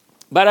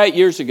About 8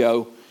 years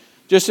ago,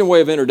 just in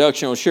way of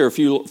introduction, I'll share a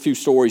few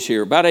stories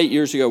here. About 8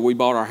 years ago, we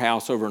bought our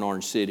house over in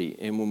Orange City.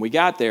 And when we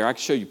got there, I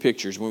can show you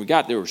pictures. When we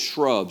got there, were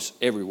shrubs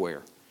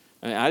everywhere.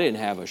 I mean, I didn't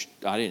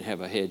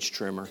have a hedge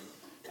trimmer.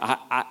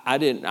 I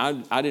didn't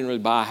really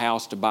buy a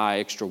house to buy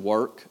extra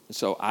work.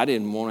 So I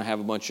didn't want to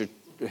have a bunch of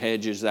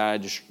hedges that I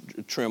just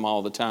trim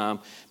all the time.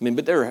 I mean,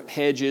 but there are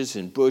hedges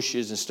and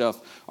bushes and stuff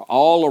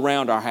all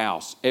around our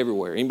house,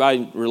 everywhere.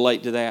 Anybody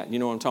relate to that? You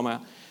know what I'm talking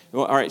about?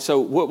 Well, all right, so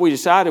what we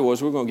decided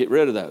was we're going to get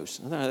rid of those.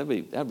 I thought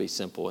that'd be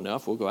simple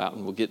enough. We'll go out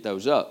and we'll get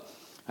those up.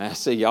 And I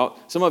see y'all,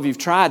 some of you have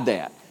tried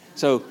that.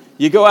 So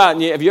you go out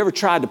and have you ever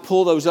tried to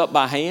pull those up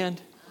by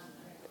hand?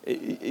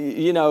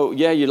 You know,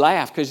 yeah, you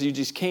laugh because you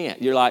just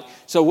can't. You're like,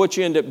 so what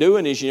you end up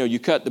doing is, you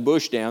cut the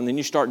bush down, then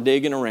you start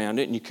digging around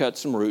it, and you cut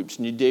some roots,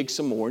 and you dig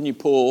some more, and you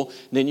pull,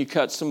 and then you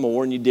cut some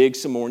more, and you dig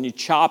some more, and you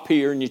chop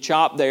here, and you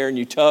chop there, and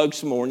you tug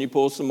some more, and you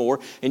pull some more,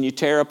 and you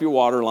tear up your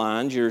water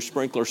lines, your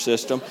sprinkler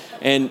system,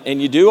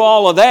 and you do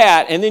all of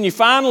that, and then you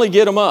finally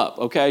get them up,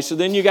 okay? So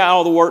then you got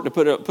all the work to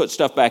put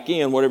stuff back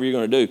in, whatever you're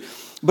going to do.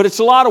 But it's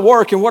a lot of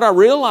work, and what I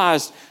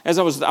realized as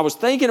I was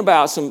thinking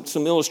about some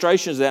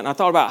illustrations of that, and I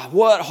thought about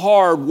what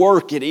hard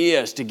work it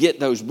is to get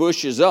those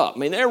bushes up. I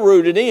mean, they're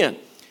rooted in.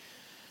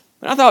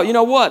 And I thought, you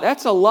know what?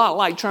 That's a lot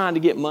like trying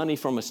to get money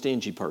from a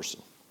stingy person.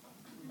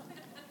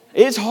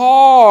 It's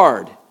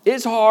hard.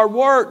 It's hard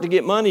work to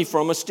get money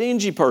from a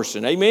stingy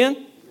person.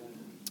 Amen?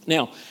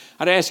 Now,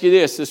 I'd ask you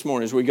this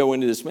morning as we go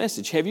into this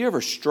message. Have you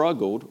ever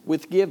struggled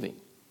with giving?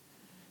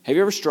 Have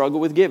you ever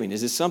struggled with giving?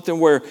 Is it something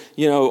where,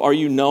 are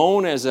you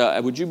known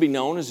would you be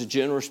known as a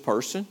generous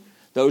person?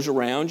 Those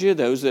around you,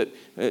 those that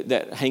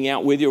hang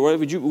out with you, or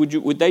whatever,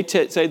 would they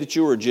say that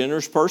you were a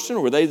generous person,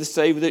 or would they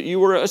say that you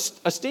were a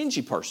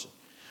stingy person?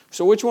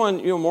 So which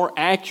one, more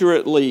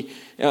accurately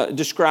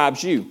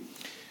describes you?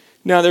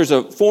 Now, there's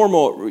a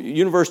former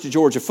University of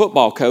Georgia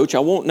football coach. I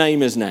won't name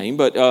his name,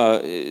 but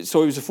so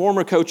he was a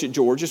former coach at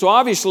Georgia. So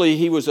obviously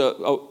he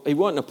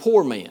wasn't a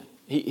poor man.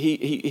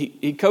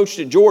 He coached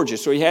at Georgia,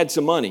 so he had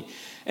some money.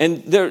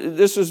 And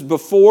this was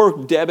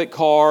before debit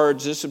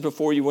cards. This is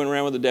before you went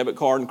around with a debit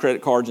card and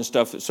credit cards and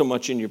stuff so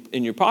much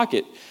in your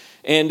pocket.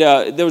 And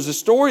there was a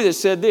story that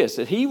said this,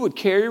 that he would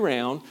carry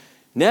around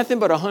nothing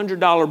but a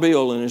 $100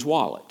 bill in his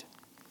wallet.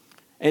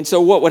 And so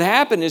what would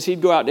happen is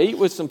he'd go out to eat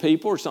with some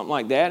people or something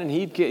like that, and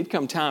he'd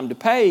come time to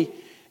pay,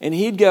 and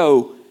he'd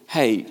go,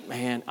 hey,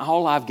 man,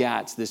 all I've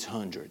got's this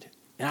 100,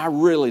 and I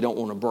really don't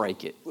want to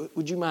break it.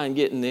 Would you mind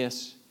getting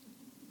this?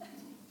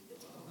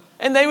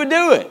 And they would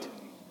do it.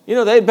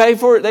 They'd pay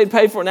for it. They'd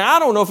pay for it. Now, I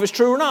don't know if it's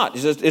true or not.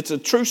 It's a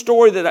true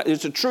story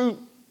it's a true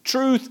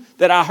truth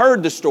that I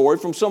heard the story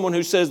from someone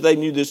who says they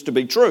knew this to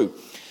be true.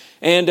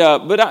 And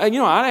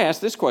I'd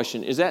ask this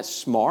question: is that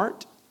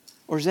smart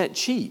or is that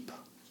cheap?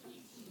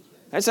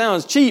 That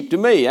sounds cheap to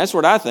me. That's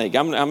what I think.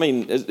 I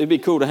mean, it'd be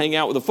cool to hang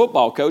out with a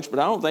football coach, but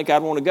I don't think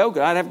I'd want to go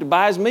because I'd have to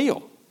buy his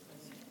meal.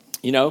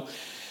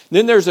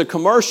 Then there's a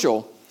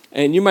commercial.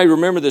 And you may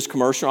remember this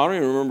commercial. I don't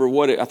even remember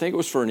I think it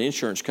was for an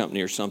insurance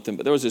company or something.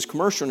 But there was this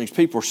commercial, and these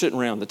people were sitting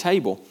around the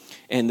table.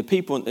 And the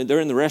people, they're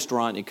in the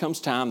restaurant, and it comes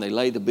time, they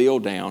lay the bill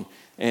down.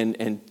 And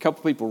a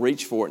couple people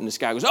reach for it, and this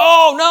guy goes,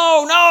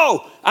 oh,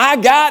 no, I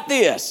got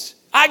this.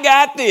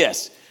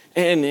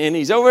 And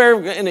he's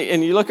over there,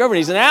 and you look over, and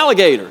he's an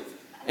alligator.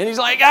 And he's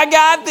like, I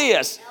got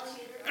this.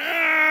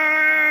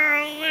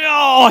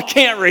 Oh, I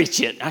can't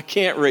reach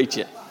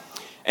it.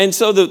 And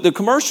so the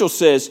commercial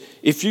says,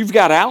 if you've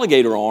got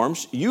alligator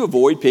arms, you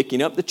avoid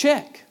picking up the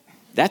check.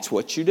 That's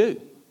what you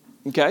do.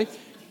 Okay?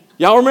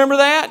 Y'all remember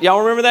that? Y'all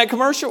remember that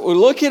commercial? Well,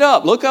 look it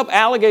up. Look up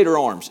alligator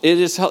arms.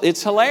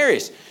 It's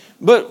hilarious.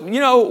 But,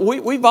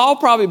 we've all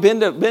probably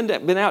been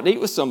out to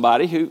eat with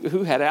somebody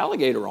who had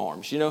alligator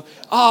arms.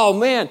 Oh,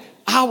 man,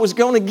 I was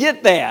going to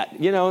get that.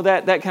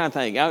 That kind of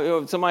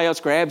thing. Somebody else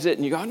grabs it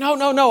and you go,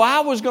 no, I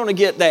was going to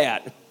get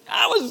that.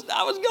 I was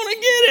going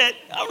to get it.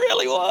 I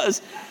really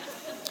was.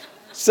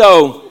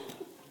 So,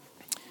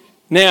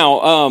 now,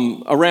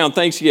 around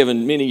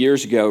Thanksgiving many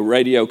years ago,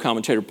 radio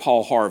commentator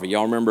Paul Harvey,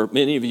 y'all remember,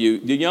 many of you,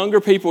 the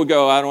younger people would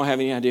go, I don't have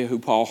any idea who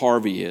Paul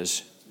Harvey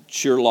is.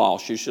 You're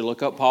lost. You should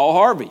look up Paul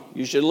Harvey.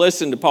 You should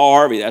listen to Paul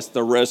Harvey. That's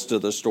the rest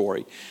of the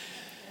story.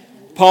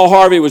 Paul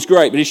Harvey was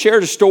great, but he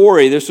shared a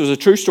story. This was a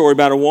true story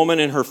about a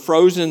woman and her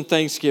frozen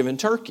Thanksgiving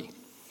turkey.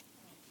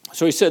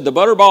 So he said the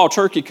Butterball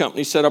Turkey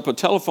Company set up a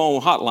telephone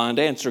hotline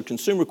to answer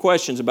consumer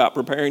questions about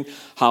preparing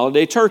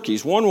holiday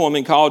turkeys. One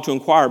woman called to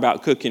inquire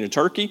about cooking a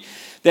turkey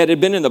that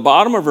had been in the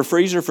bottom of her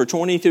freezer for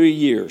 23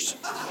 years.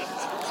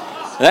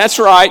 That's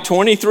right,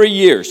 23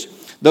 years.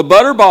 The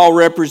Butterball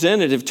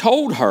representative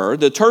told her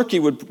the turkey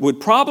would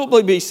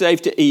probably be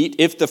safe to eat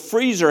if the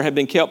freezer had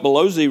been kept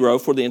below zero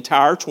for the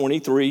entire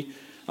 23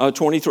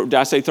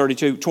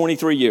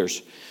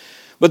 years.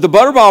 But the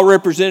Butterball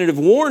representative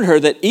warned her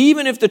that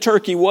even if the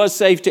turkey was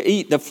safe to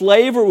eat, the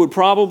flavor would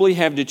probably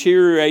have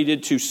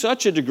deteriorated to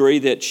such a degree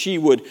that she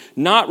would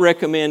not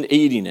recommend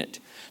eating it.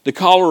 The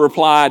caller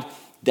replied,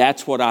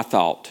 "That's what I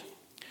thought.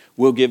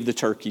 We'll give the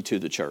turkey to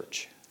the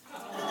church."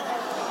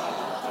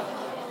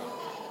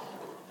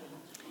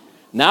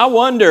 Now I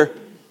wonder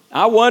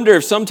I wonder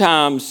if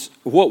sometimes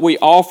what we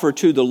offer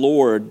to the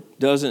Lord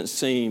doesn't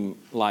seem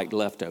like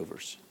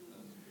leftovers.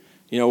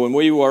 You know, when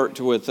we worked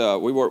with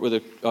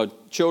a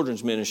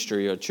children's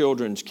ministry, a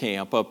children's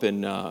camp up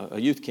in a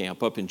youth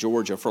camp up in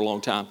Georgia for a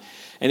long time,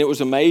 and it was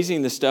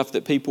amazing the stuff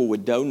that people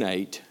would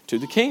donate to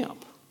the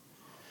camp,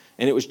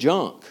 and it was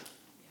junk.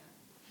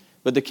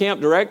 But the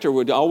camp director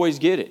would always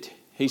get it.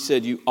 He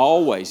said, you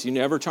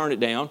never turn it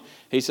down.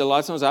 He said, a lot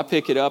of times I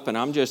pick it up and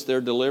I'm just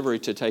their delivery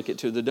to take it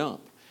to the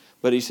dump.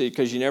 But he said,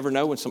 because you never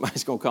know when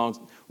somebody's going to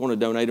want to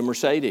donate a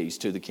Mercedes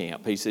to the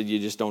camp. He said, you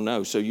just don't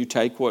know. So you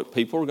take what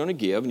people are going to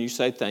give and you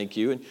say thank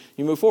you and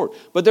you move forward.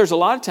 But there's a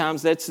lot of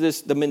times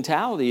the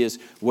mentality is,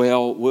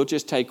 well, we'll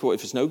just take what,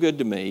 if it's no good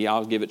to me,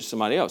 I'll give it to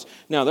somebody else.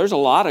 Now, there's a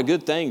lot of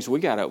good things. We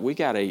got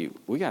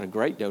a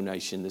great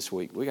donation this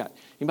week. Anybody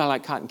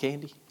like cotton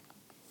candy?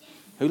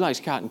 Who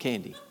likes cotton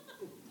candy?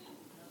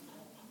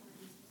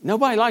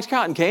 Nobody likes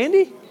cotton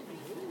candy?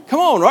 Come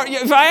on,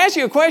 if I ask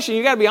you a question,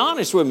 you got to be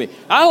honest with me.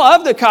 I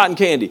love the cotton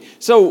candy.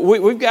 So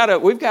we've got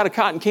a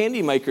cotton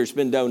candy maker that's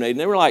been donated. And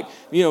they were like,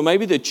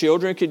 maybe the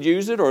children could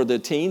use it or the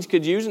teens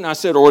could use it. And I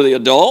said, or the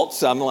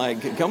adults. I'm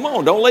like, come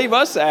on, don't leave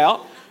us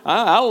out.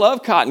 I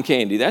love cotton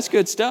candy. That's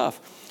good stuff.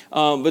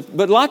 But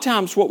a lot of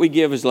times what we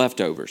give is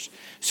leftovers.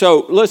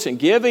 So listen,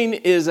 giving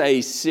is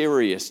a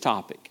serious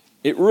topic.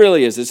 It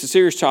really is. It's a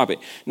serious topic.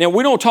 Now,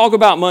 we don't talk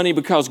about money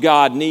because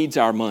God needs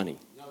our money.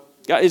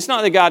 It's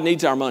not that God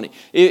needs our money.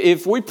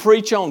 If we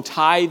preach on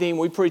tithing,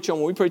 we preach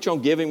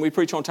on giving, we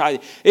preach on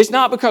tithing, it's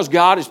not because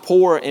God is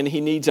poor and He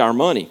needs our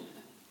money.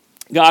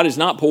 God is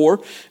not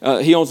poor.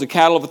 He owns the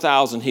cattle of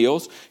 1,000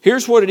 hills.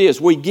 Here's what it is.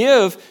 We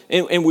give,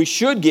 and we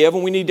should give,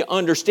 and we need to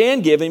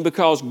understand giving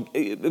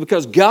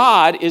because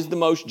God is the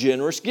most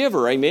generous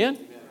giver. Amen?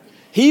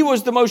 He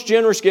was the most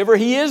generous giver.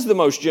 He is the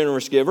most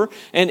generous giver.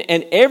 And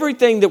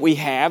everything that we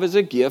have is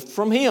a gift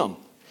from Him.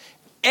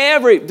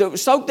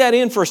 Soak that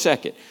in for a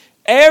second.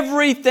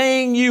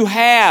 Everything you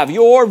have,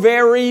 your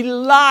very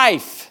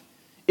life,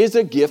 is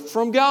a gift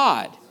from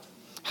God.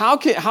 How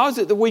is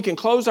it that we can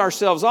close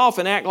ourselves off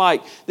and act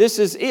like this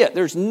is it?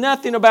 There's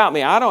nothing about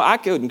me. I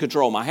couldn't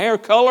control my hair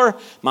color,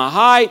 my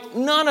height,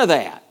 none of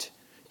that.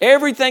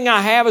 Everything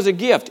I have is a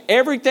gift.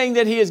 Everything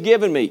that He has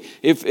given me.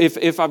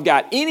 If I've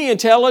got any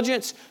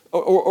intelligence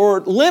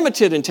or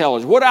limited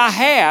intelligence, what I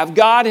have,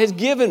 God has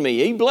given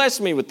me. He blessed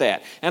me with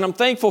that. And I'm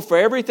thankful for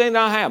everything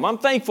that I have. I'm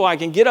thankful I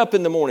can get up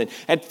in the morning.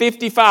 At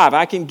 55,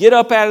 I can get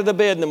up out of the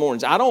bed in the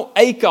mornings. I don't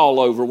ache all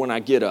over when I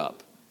get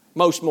up.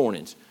 Most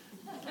mornings.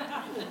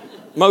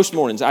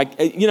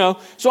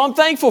 So I'm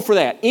thankful for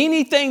that.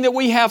 Anything that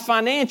we have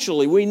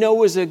financially, we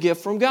know is a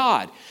gift from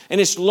God.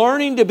 And it's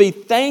learning to be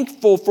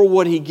thankful for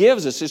what He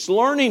gives us. It's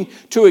learning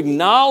to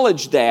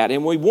acknowledge that.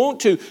 And we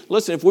want to,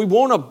 listen, if we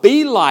want to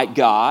be like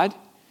God,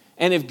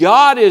 and if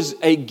God is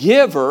a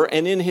giver,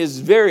 and in His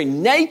very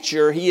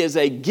nature He is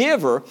a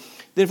giver,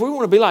 then if we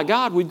want to be like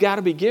God, we've got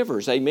to be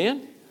givers.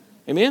 Amen?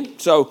 Amen?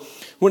 So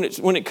when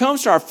it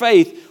comes to our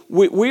faith,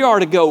 we are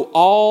to go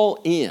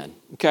all in.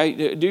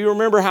 Okay, do you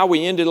remember how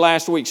we ended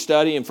last week's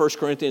study in 1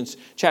 Corinthians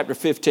chapter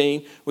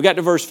 15? We got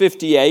to verse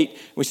 58.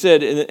 We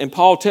said, and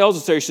Paul tells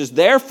us there, he says,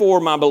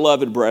 therefore, my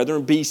beloved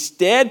brethren, be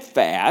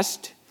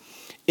steadfast,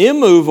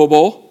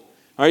 immovable.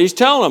 All right, he's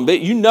telling them,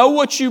 but you know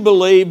what you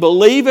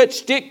believe it,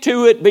 stick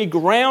to it, be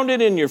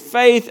grounded in your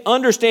faith,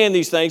 understand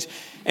these things.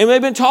 And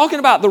they've been talking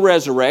about the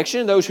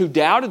resurrection, those who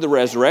doubted the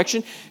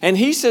resurrection. And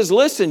he says,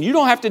 listen, you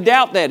don't have to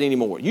doubt that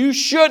anymore. You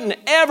shouldn't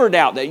ever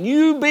doubt that.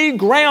 You be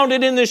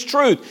grounded in this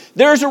truth.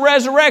 There's a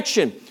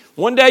resurrection.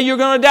 One day you're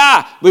going to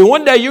die, but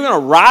one day you're going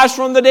to rise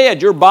from the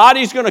dead. Your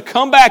body's going to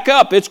come back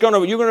up. You're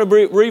going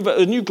to be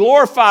a new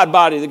glorified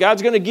body that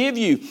God's going to give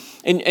you.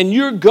 And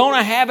you're going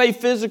to have a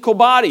physical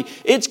body.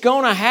 It's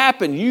going to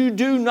happen. You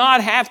do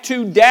not have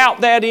to doubt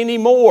that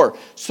anymore.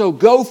 So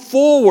go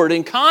forward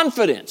in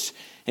confidence.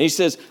 And he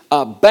says,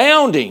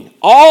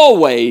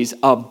 always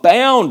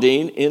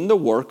abounding in the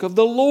work of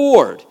the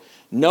Lord,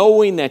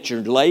 knowing that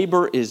your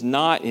labor is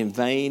not in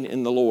vain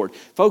in the Lord.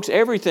 Folks,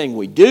 everything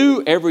we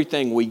do,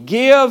 everything we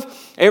give,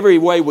 every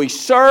way we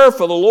serve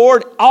for the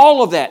Lord,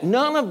 all of that,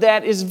 none of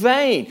that is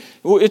vain.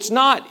 It's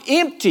not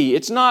empty.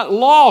 It's not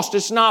lost.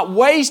 It's not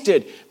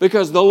wasted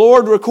because the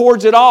Lord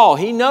records it all.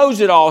 He knows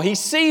it all. He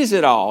sees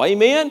it all.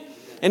 Amen?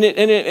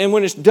 And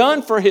when it's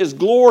done for His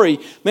glory,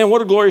 man,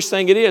 what a glorious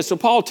thing it is. So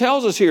Paul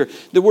tells us here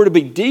that we're to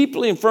be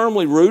deeply and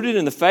firmly rooted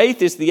in the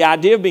faith. It's the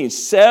idea of being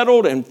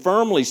settled and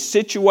firmly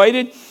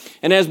situated.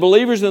 And as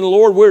believers in the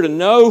Lord, we're to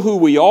know who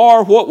we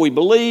are, what we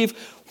believe,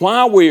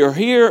 why we are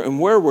here, and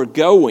where we're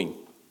going.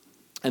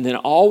 And then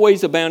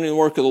always abounding in the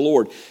work of the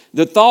Lord.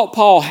 The thought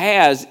Paul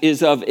has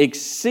is of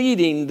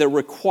exceeding the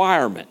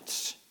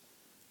requirements,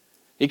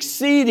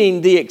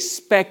 exceeding the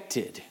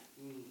expected.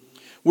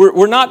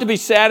 We're not to be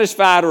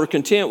satisfied or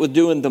content with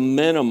doing the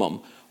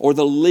minimum or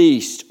the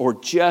least or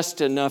just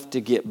enough to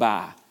get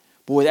by.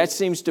 Boy, that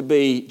seems to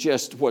be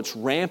just what's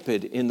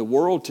rampant in the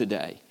world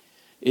today.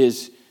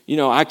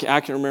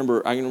 I can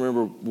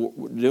remember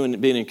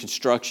being in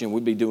construction.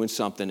 We'd be doing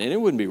something and it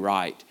wouldn't be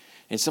right.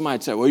 And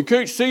somebody'd say, well, you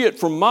can't see it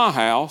from my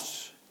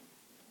house.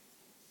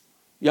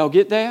 Y'all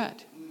get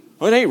that?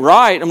 Well, it ain't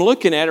right. I'm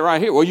looking at it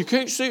right here. Well, you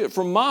can't see it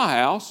from my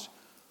house.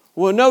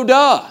 Well, no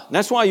duh.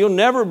 That's why you'll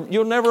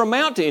never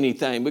amount to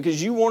anything,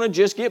 because you want to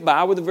just get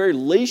by with the very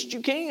least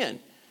you can.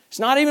 It's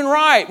not even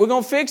right. We're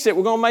going to fix it.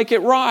 We're going to make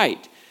it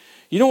right.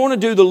 You don't want to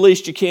do the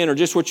least you can or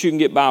just what you can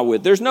get by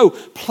with. There's no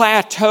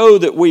plateau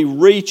that we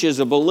reach as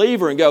a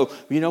believer and go,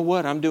 you know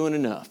what, I'm doing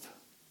enough.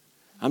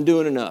 I'm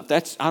doing enough.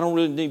 I don't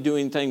really need to do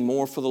anything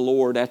more for the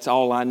Lord. That's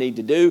all I need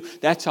to do.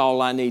 That's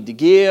all I need to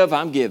give.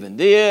 I'm giving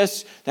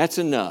this. That's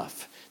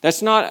enough.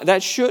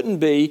 That shouldn't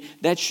be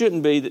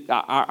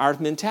our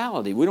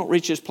mentality. We don't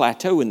reach this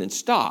plateau and then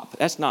stop.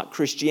 That's not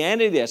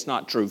Christianity. That's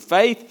not true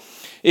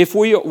faith. If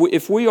we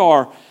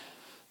are,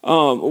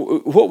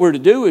 what we're to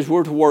do is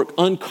we're to work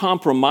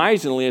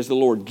uncompromisingly as the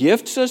Lord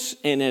gifts us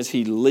and as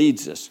He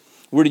leads us.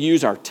 We're to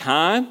use our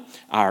time,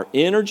 our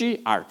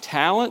energy, our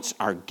talents,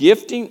 our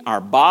gifting,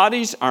 our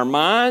bodies, our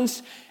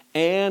minds,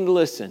 and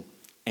listen,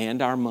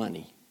 and our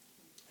money.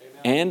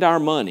 Amen. And our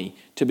money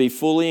to be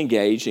fully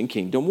engaged in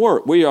kingdom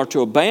work. We are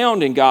to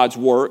abound in God's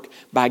work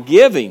by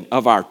giving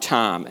of our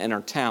time and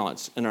our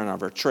talents and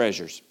of our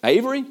treasures.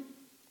 Avery?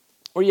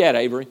 Where you at,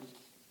 Avery?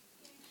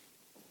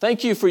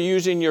 Thank you for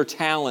using your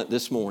talent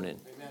this morning.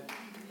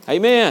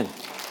 Amen.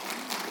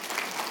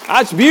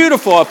 That's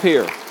beautiful up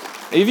here.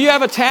 If you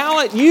have a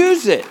talent,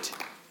 use it.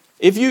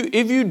 If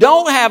you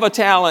don't have a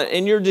talent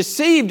and you're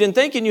deceived in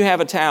thinking you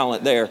have a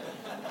talent there,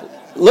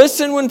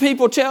 listen when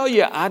people tell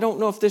you, I don't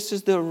know if this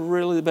is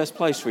really the best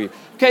place for you.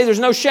 Okay, there's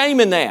no shame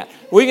in that.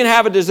 We can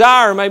have a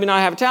desire, maybe not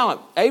have a talent.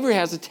 Avery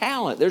has a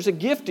talent. There's a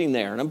gifting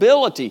there, an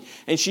ability,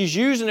 and she's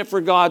using it for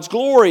God's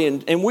glory,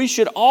 and we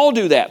should all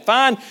do that.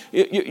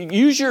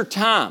 Use your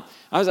time.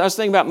 I was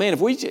thinking about, man,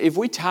 if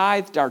we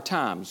tithed our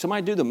time,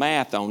 somebody do the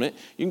math on it.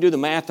 You can do the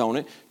math on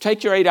it.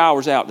 Take your 8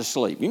 hours out to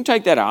sleep. You can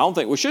take that out. I don't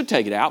think we should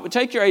take it out, but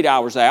take your 8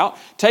 hours out.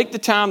 Take the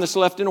time that's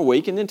left in a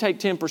week, and then take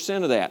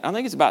 10% of that. I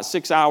think it's about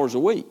 6 hours a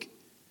week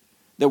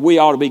that we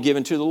ought to be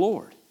giving to the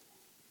Lord.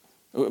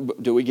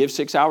 Do we give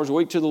 6 hours a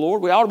week to the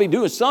Lord? We ought to be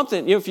doing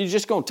something, if you're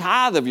just going to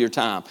tithe of your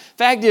time.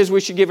 Fact is,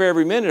 we should give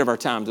every minute of our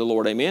time to the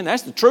Lord. Amen.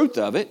 That's the truth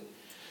of it.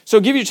 So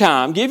give your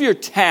time, give your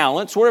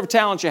talents, whatever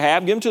talents you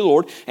have, give them to the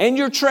Lord, and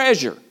your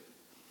treasure.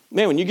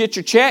 Man, when you get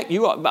your check,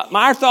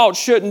 my thought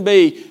shouldn't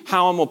be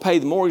how I'm going to pay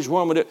the mortgage,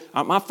 what I'm going to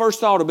do. My first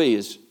thought will be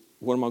is,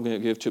 what am I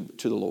going to give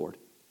to the Lord?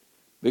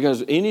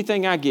 Because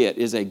anything I get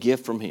is a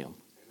gift from Him.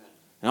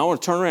 And I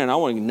want to turn around. I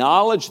want to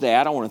acknowledge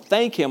that. I want to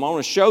thank Him. I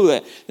want to show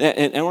that.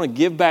 And I want to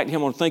give back to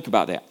Him. I want to think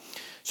about that.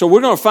 So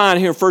we're going to find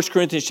here in 1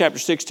 Corinthians chapter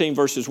 16,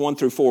 verses 1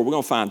 through 4, we're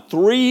going to find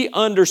 3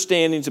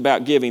 understandings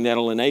about giving that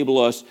will enable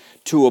us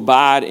to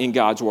abide in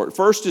God's Word.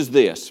 First is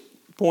this,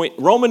 point,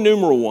 Roman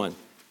numeral 1.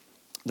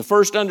 The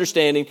first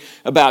understanding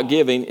about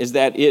giving is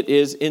that it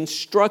is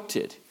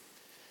instructed.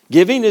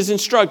 Giving is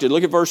instructed.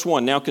 Look at verse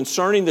 1. Now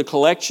concerning the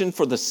collection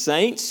for the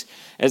saints,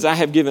 as I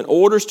have given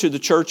orders to the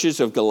churches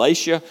of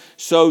Galatia,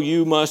 so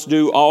you must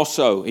do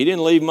also. He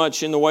didn't leave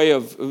much in the way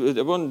of, it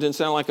didn't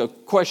sound like a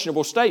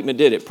questionable statement,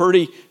 did it?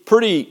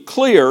 Pretty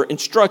clear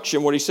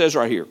instruction, what he says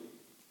right here.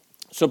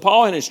 So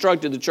Paul had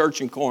instructed the church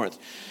in Corinth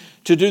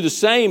to do the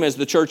same as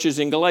the churches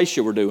in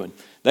Galatia were doing.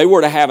 They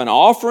were to have an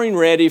offering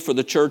ready for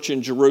the church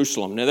in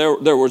Jerusalem. Now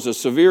there was a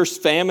severe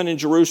famine in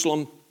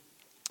Jerusalem,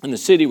 and the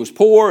city was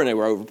poor, and they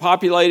were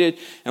overpopulated.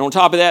 And on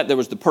top of that, there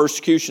was the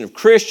persecution of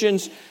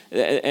Christians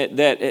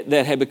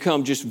that had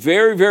become just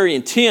very, very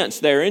intense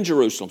there in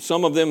Jerusalem.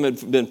 Some of them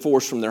had been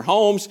forced from their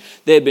homes.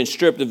 They had been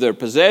stripped of their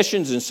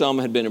possessions, and some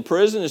had been in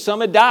prison, and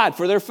some had died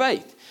for their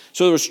faith.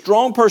 So there was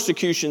strong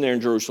persecution there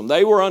in Jerusalem.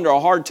 They were under a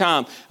hard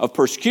time of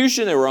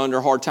persecution. They were under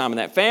a hard time in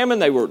that famine.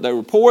 They were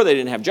poor. They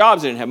didn't have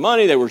jobs. They didn't have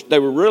money. They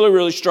were really,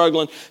 really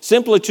struggling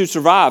simply to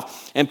survive.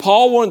 And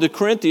Paul wanted the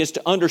Corinthians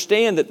to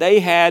understand that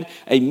they had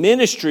a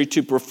ministry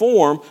to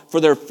perform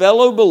for their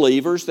fellow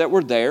believers that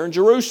were there in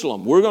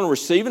Jerusalem. We're going to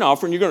receive an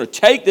offering. You're going to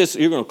take this.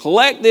 You're going to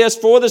collect this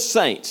for the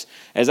saints.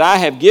 As I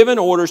have given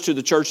orders to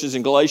the churches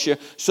in Galatia,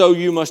 so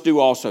you must do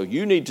also.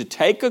 You need to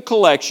take a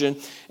collection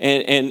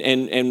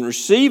and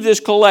receive this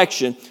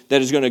collection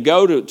that is going to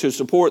go to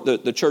support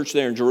the church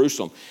there in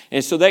Jerusalem.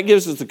 And so that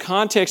gives us the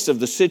context of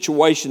the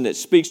situation that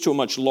speaks to a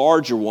much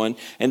larger one.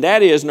 And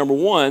that is, number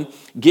one,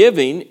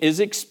 giving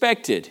is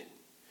expected.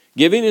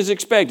 Giving is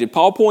expected.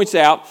 Paul points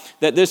out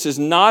that this is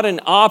not an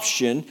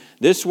option.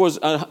 This was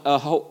an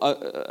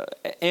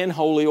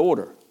holy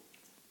order.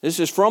 This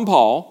is from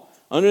Paul,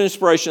 under the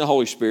inspiration of the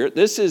Holy Spirit.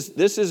 This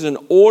is an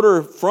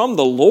order from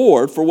the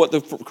Lord for what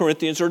the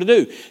Corinthians are to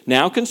do.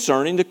 Now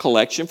concerning the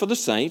collection for the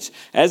saints,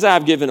 as I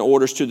have given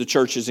orders to the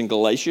churches in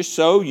Galatia,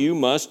 so you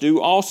must do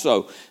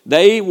also.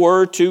 They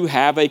were to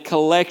have a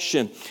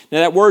collection. Now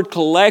that word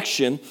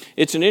collection,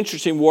 it's an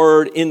interesting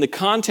word in the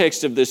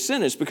context of this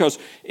sentence because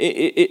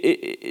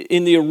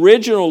in the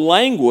original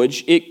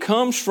language, it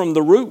comes from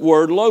the root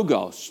word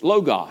logos.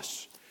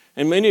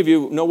 And many of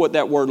you know what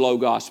that word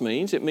logos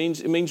means. It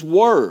means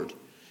word.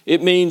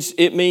 It means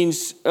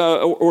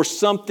or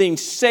something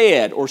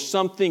said or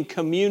something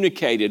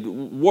communicated.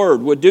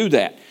 Word would do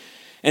that.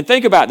 And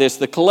think about this.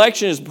 The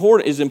collection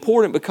is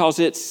important because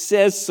it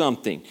says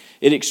something.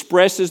 It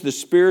expresses the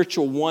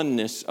spiritual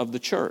oneness of the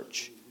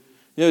church.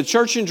 You know, the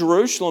church in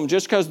Jerusalem,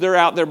 just because they're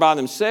out there by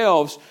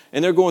themselves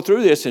and they're going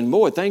through this, and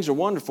boy, things are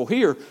wonderful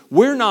here,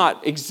 we're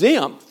not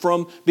exempt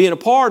from being a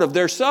part of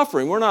their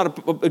suffering. We're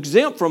not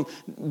exempt from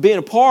being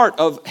a part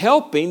of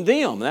helping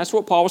them. And that's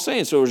what Paul was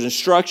saying. So there's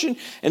instruction,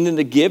 and then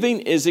the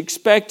giving is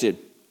expected.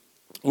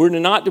 We're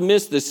not to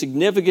miss the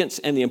significance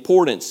and the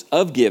importance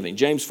of giving.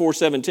 James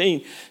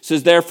 4:17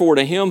 says, therefore,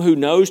 to him who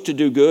knows to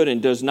do good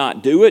and does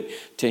not do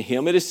it, to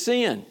him it is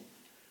sin.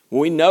 When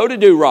we know to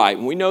do right,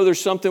 when we know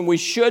there's something we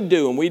should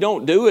do and we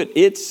don't do it,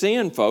 it's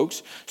sin,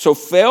 folks. So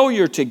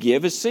failure to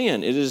give is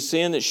sin. It is a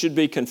sin that should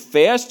be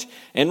confessed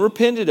and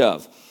repented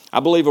of. I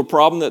believe a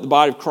problem that the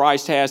body of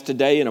Christ has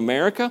today in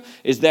America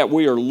is that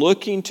we are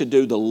looking to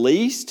do the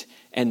least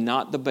and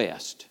not the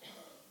best.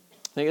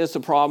 I think that's the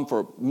problem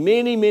for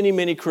many, many,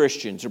 many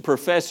Christians or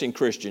professing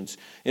Christians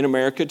in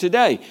America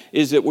today,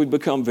 is that we've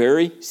become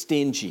very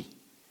stingy.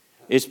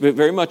 It's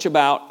very much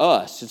about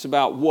us. It's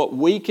about what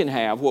we can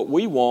have, what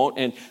we want,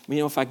 and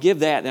if I give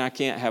that, then I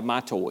can't have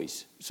my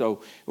toys.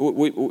 So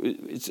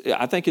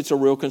I think it's a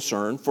real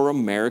concern for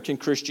American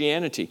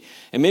Christianity.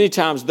 And many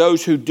times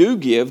those who do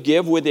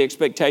give with the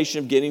expectation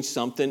of getting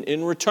something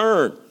in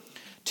return.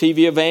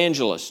 TV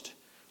evangelist,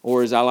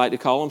 or as I like to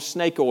call them,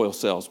 snake oil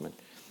salesmen.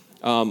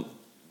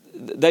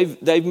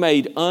 They've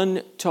made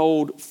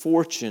untold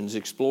fortunes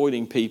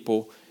exploiting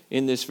people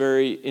in this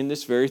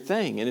very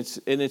thing, and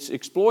it's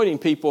exploiting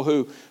people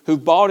who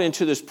bought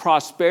into this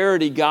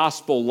prosperity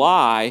gospel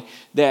lie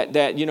that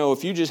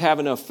if you just have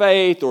enough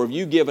faith or if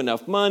you give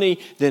enough money,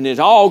 then it's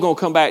all going to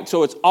come back.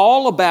 So it's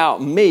all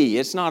about me.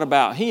 It's not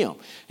about him.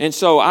 And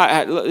so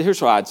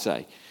here's what I'd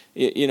say.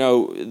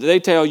 They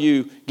tell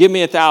you, give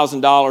me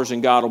 $1,000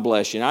 and God will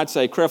bless you. And I'd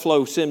say,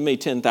 Creflo, send me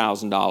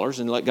 $10,000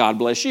 and let God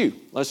bless you.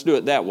 Let's do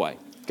it that way.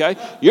 Okay?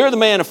 You're the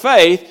man of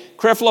faith.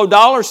 Creflo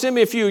dollars, send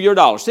me a few of your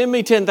dollars. Send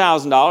me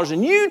 $10,000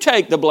 and you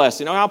take the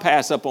blessing. I'll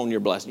pass up on your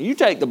blessing. You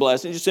take the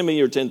blessing, just send me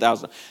your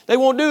 $10,000. They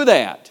won't do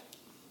that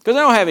because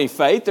they don't have any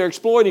faith. They're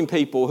exploiting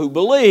people who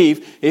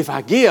believe if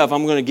I give,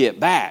 I'm going to get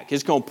back.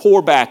 It's going to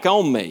pour back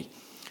on me.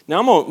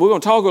 Now, we're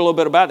going to talk a little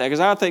bit about that because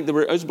I think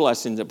there's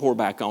blessings that pour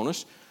back on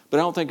us, but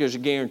I don't think there's a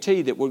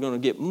guarantee that we're going to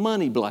get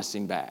money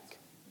blessing back.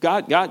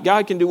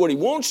 God can do what he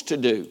wants to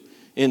do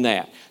in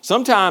that.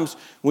 Sometimes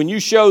when you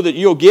show that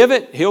you'll give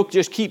it, he'll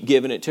just keep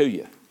giving it to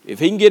you. If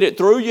he can get it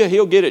through you,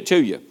 he'll get it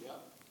to you.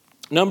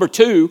 Number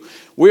two,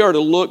 we are to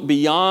look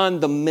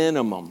beyond the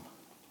minimum.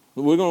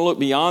 We're going to look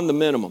beyond the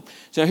minimum.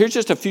 So here's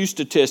just a few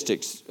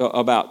statistics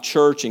about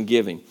church and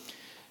giving.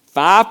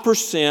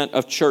 5%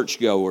 of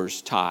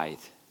churchgoers tithe.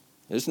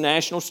 This is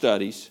national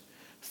studies.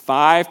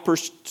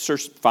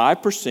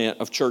 5%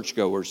 of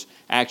churchgoers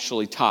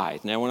actually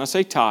tithe. Now, when I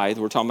say tithe,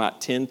 we're talking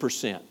about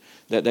 10%.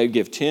 That they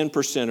give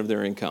 10% of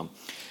their income.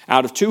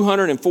 Out of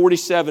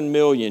 247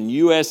 million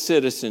U.S.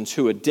 citizens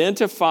who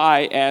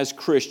identify as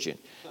Christian,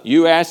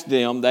 you ask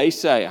them, they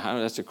say,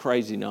 that's a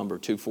crazy number,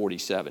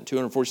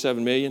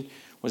 247 million?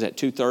 Was that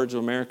 2/3 of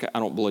America? I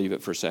don't believe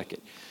it for a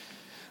second.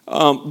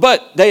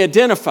 But they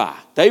identify.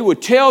 They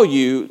would tell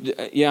you,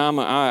 yeah,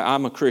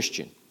 I'm a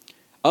Christian.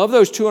 Of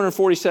those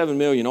 247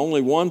 million,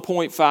 only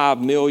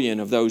 1.5 million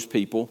of those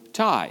people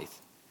tithe.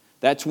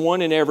 That's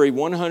 1 in every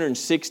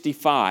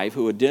 165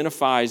 who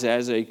identifies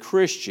as a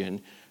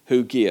Christian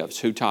who gives,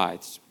 who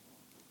tithes.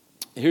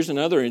 Here's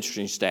another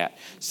interesting stat.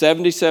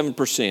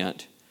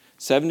 77%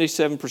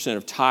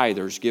 of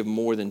tithers give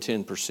more than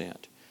 10%.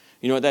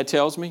 You know what that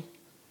tells me?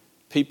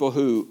 People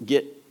who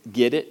get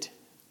it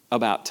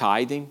about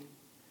tithing,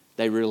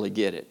 they really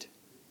get it.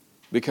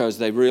 Because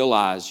they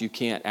realize you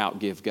can't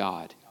outgive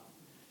God.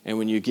 And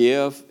when you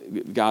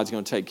give, God's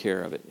going to take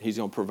care of it. He's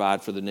going to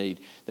provide for the need.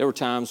 There were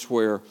times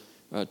where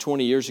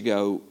 20 years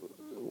ago,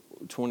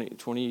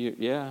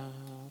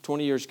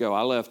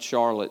 I left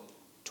Charlotte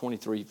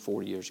 23,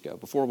 40 years ago.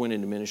 Before I went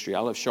into ministry,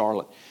 I left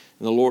Charlotte,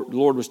 and the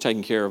Lord was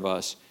taking care of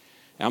us.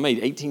 And I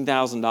made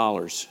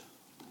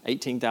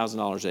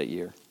 $18,000 that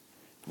year.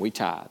 We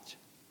tithed.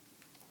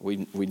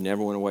 We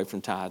never went away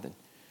from tithing.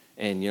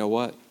 And you know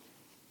what?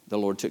 The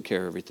Lord took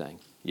care of everything.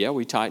 Yeah,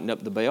 we tightened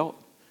up the belt.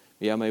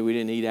 Yeah, maybe we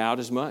didn't eat out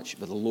as much,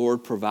 but the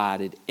Lord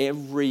provided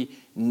every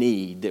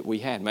need that we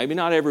had. Maybe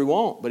not every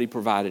want, but he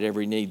provided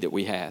every need that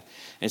we have.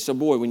 And so,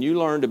 boy, when you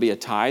learn to be a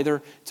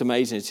tither, it's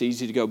amazing. It's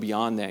easy to go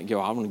beyond that and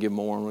go, I want to give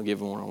more, I want to give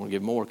more, I want to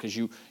give more, because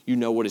you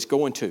know what it's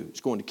going to.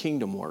 It's going to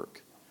kingdom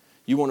work.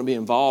 You want to be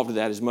involved with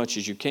that as much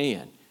as you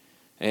can,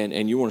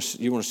 and you want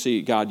to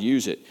see God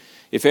use it.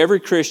 If every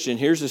Christian,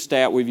 here's a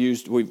stat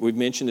we've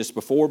mentioned this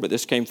before, but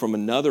this came from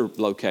another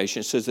location.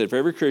 It says that if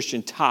every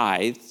Christian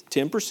tithes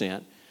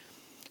 10%,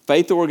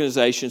 faith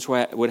organizations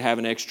would have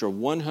an extra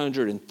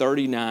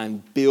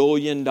 $139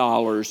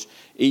 billion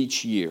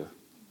each year.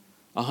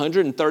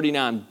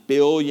 $139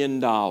 billion.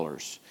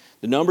 The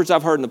numbers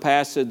I've heard in the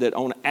past said that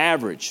on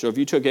average, so if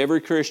you took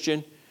every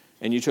Christian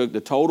and you took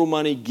the total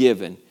money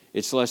given,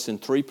 it's less than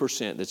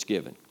 3% that's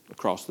given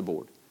across the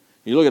board.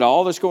 You look at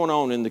all that's going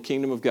on in the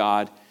kingdom of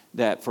God,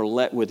 that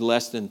with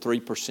less than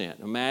 3%.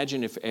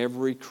 Imagine if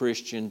every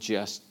Christian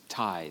just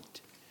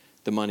tithed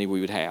the money we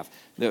would have.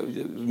 The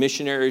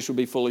missionaries would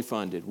be fully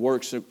funded.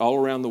 Works all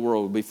around the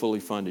world would be fully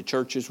funded.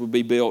 Churches would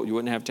be built. You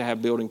wouldn't have to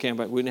have building camp.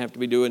 We wouldn't have to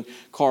be doing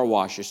car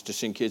washes to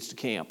send kids to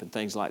camp and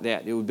things like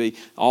that. It would be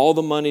all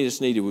the money that's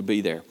needed would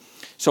be there.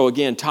 So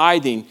again,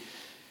 tithing,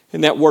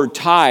 and that word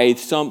tithe,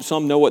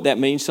 some know what that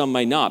means, some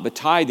may not. But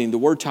tithing, the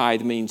word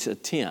tithe means a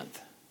tenth,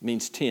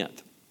 means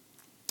tenth.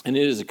 And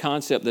it is a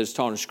concept that is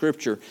taught in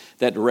Scripture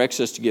that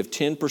directs us to give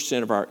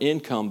 10% of our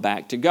income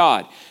back to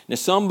God. Now,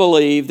 some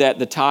believe that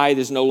the tithe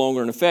is no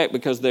longer in effect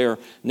because they're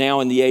now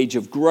in the age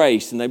of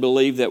grace, and they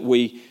believe that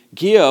we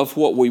give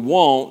what we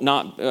want,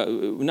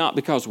 not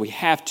because we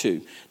have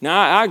to. Now,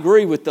 I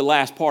agree with the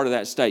last part of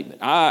that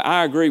statement.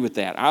 I agree with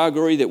that. I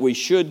agree that we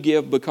should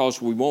give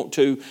because we want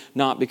to,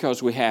 not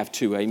because we have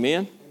to.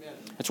 Amen?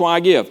 That's why I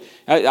give.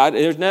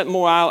 There's nothing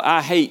more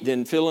I hate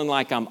than feeling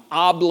like I'm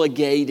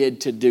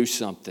obligated to do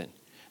something.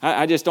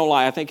 I just don't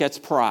like it. I think that's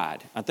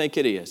pride. I think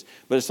it is.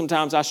 But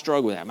sometimes I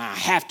struggle with that. Man, I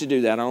have to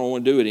do that. I don't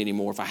want to do it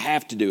anymore if I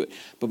have to do it.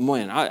 But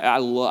man,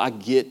 I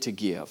get to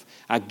give.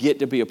 I get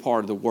to be a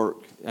part of the work.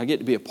 I get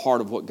to be a part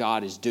of what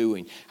God is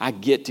doing. I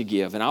get to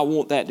give. And I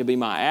want that to be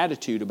my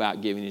attitude about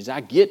giving is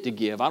I get to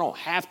give. I don't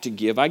have to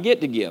give. I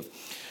get to give.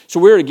 So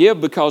we're to give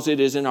because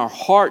it is in our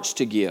hearts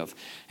to give.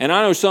 And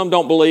I know some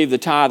don't believe the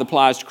tithe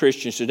applies to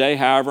Christians today.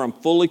 However, I'm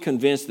fully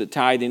convinced that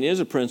tithing is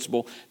a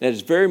principle that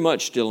is very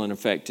much still in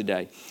effect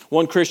today.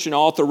 One Christian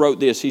author wrote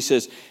this. He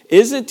says,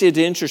 "Isn't it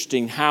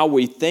interesting how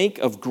we think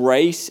of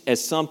grace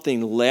as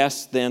something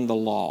less than the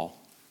law?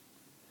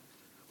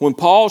 When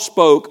Paul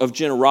spoke of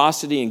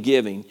generosity and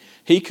giving,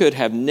 he could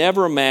have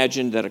never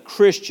imagined that a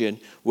Christian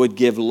would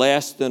give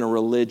less than a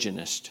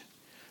religionist.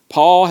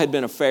 Paul had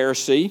been a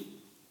Pharisee.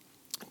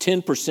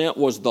 10%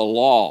 was the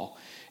law.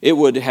 It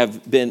would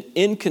have been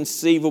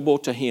inconceivable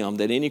to him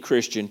that any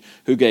Christian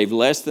who gave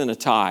less than a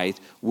tithe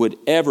would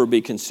ever be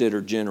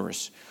considered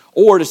generous.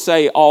 Or to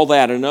say all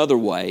that another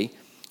way,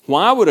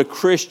 why would a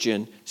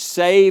Christian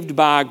saved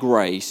by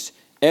grace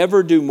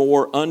ever do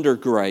more under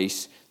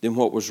grace than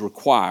what was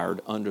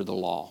required under the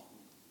law?"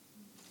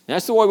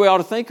 That's the way we ought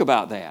to think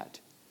about that.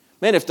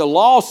 Man, if the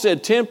law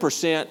said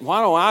 10%,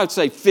 why don't I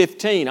say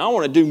 15? I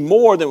want to do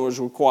more than was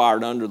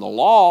required under the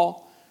law.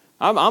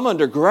 I'm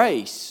under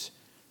grace.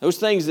 Those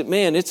things that,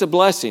 man, it's a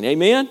blessing.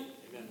 Amen?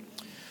 Amen.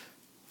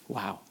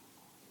 Wow.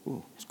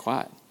 Ooh, it's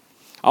quiet.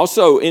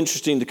 Also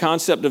interesting, the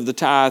concept of the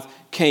tithe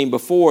came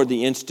before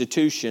the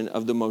institution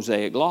of the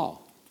Mosaic law.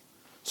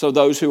 So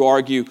those who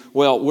argue,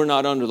 well, we're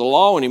not under the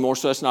law anymore,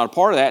 so that's not a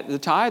part of that. The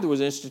tithe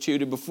was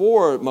instituted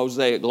before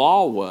Mosaic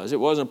law was. It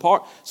wasn't a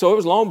part. So it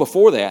was long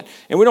before that.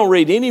 And we don't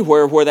read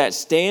anywhere where that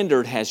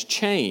standard has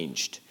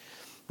changed.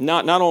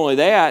 Not only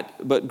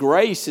that, but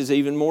grace is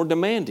even more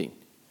demanding.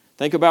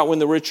 Think about when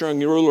the rich young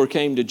ruler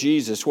came to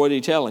Jesus. What did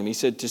he tell him? He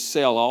said to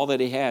sell all that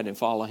he had and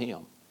follow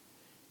him.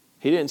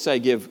 He didn't say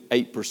give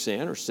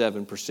 8% or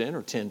 7%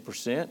 or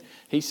 10%.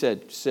 He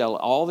said sell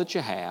all that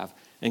you have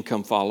and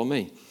come follow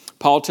me.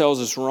 Paul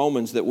tells us in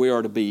Romans that we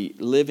are to be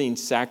living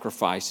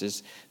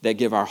sacrifices that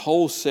give our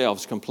whole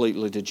selves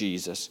completely to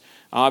Jesus.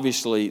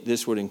 Obviously,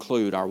 this would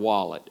include our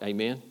wallet.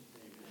 Amen?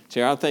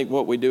 See, I think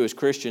what we do as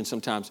Christians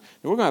sometimes,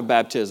 we're going to have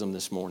baptism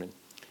this morning.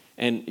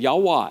 And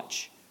y'all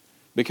watch.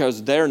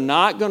 Because they're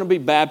not going to be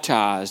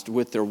baptized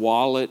with their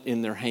wallet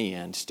in their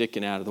hand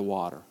sticking out of the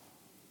water.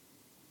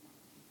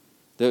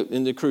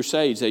 In the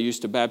Crusades, they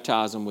used to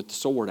baptize them with the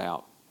sword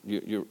out.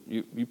 You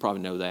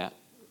probably know that.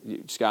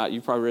 Scott, you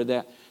probably read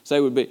that. So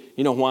they would be,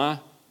 you know why?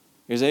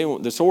 Because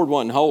the sword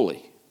wasn't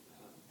holy.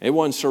 It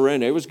wasn't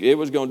surrender. It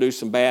was going to do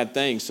some bad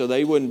things. So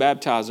they wouldn't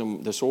baptize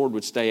them. The sword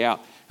would stay out.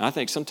 And I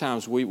think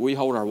sometimes we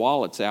hold our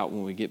wallets out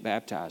when we get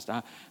baptized.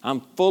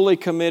 I'm fully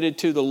committed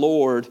to the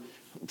Lord.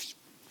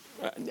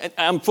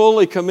 I'm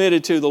fully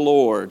committed to the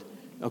Lord,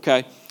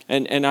 okay?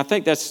 And I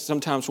think that's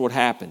sometimes what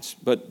happens.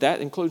 But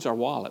that includes our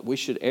wallet.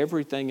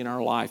 Everything in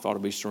our life ought to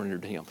be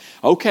surrendered to Him.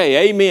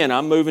 Okay, amen.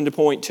 I'm moving to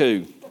point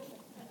 2.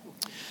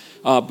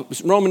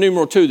 Roman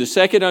numeral 2, the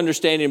second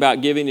understanding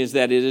about giving is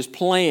that it is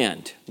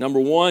planned. Number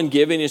 1,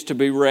 giving is to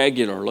be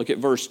regular. Look at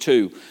verse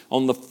 2.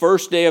 On the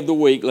first day of the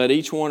week, let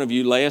each one of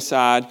you lay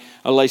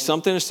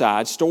something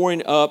aside,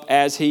 storing up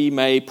as he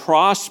may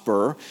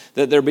prosper,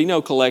 that there be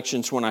no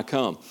collections when I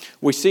come.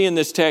 We see in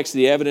this text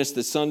the evidence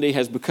that Sunday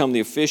has become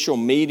the official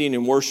meeting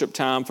and worship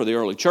time for the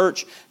early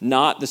church,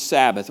 not the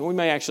Sabbath. And we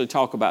may actually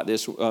talk about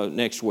this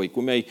next week.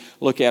 We may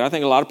look at it. I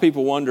think a lot of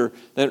people wonder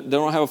that they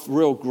don't have a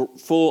real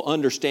full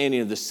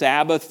understanding of the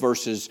Sabbath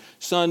versus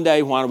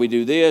Sunday. Why do we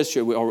do this?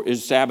 Or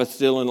is Sabbath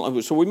still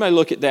in? So we may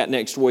look at that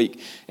next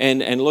week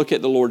and look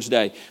at the Lord's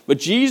Day. But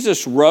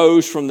Jesus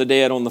rose from the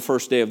dead on the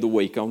first day of the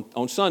week,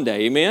 on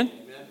Sunday. Amen?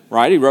 Amen.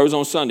 right? He rose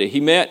on Sunday.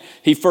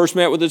 He first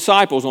met with the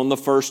disciples on the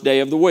first day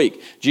of the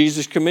week.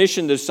 Jesus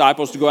commissioned the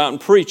disciples to go out and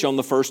preach on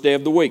the first day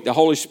of the week. The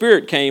Holy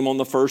Spirit came on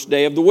the first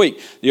day of the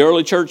week. The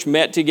early church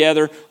met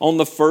together on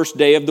the first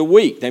day of the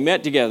week. They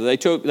met together.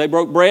 They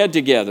broke bread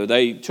together.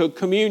 They took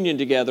communion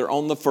together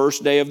on the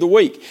first day of the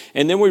week.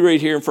 And then we read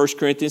here in 1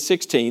 Corinthians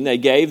 16, they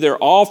gave their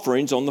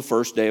offerings on the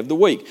first day of the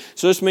week.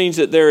 So this means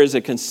that there is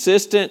a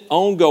consistent,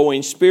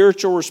 ongoing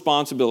spiritual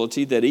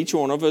responsibility that each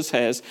one of us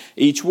has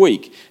each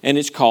week. And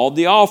it's called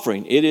the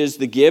offering. It is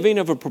the giving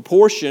of a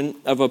portion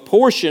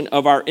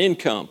of our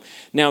income.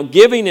 Now,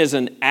 giving is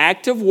an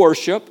act of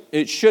worship.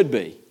 It should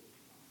be.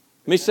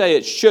 Let me say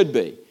it should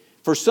be.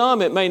 For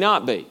some, it may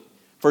not be.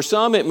 For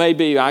some, it may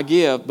be, I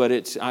give,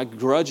 but I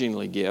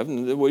grudgingly give.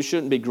 And we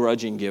shouldn't be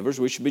grudging givers.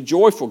 We should be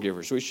joyful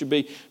givers. We should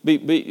be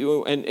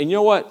and you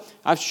know what?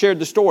 I've shared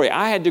the story.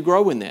 I had to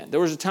grow in that. There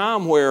was a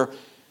time where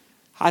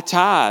I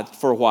tithed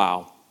for a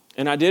while.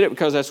 And I did it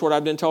because that's what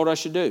I've been told I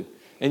should do.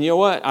 And you know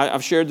what?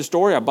 I've shared the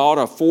story. I bought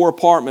a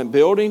 4-apartment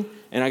building,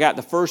 and I got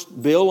the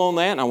first bill on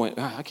that, and I went,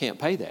 I can't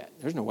pay that.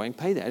 There's no way I can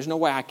pay that. There's no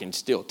way I can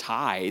still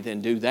tithe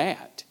and do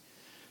that.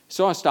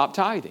 So I stopped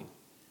tithing.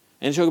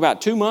 And it took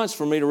about 2 months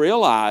for me to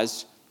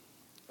realize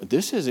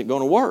this isn't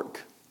going to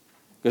work.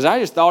 Because I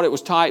just thought it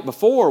was tight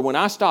before. When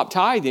I stopped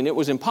tithing, it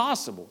was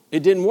impossible.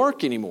 It didn't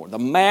work anymore. The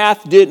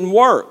math didn't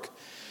work.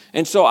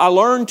 And so I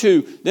learned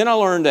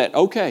that,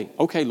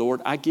 okay,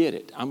 Lord, I get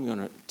it. I'm going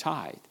to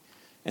tithe.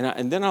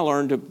 And then I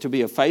learned to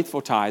be a faithful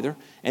tither.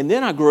 And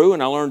then I grew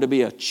and I learned to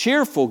be a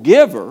cheerful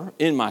giver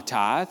in my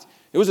tithe.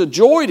 It was a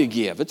joy to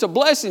give. It's a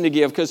blessing to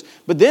give.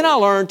 But then I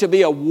learned to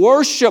be a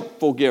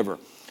worshipful giver.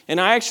 And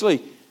I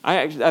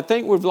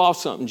think we've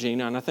lost something,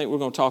 Gina, and I think we're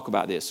going to talk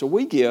about this. So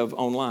we give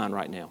online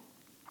right now.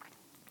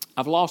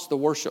 I've lost the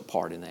worship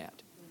part in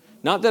that.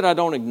 Not that I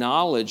don't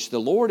acknowledge the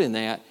Lord in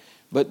that,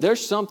 but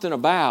there's something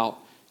about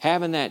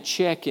having that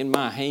check in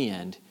my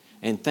hand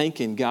and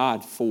thanking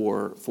God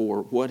for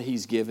what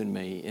He's given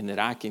me and that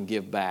I can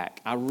give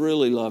back. I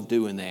really love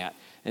doing that.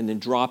 And then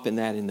dropping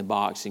that in the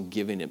box and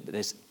giving it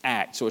this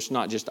act so it's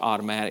not just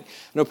automatic. I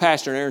know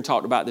Pastor Aaron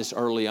talked about this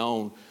early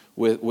on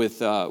with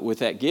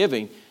that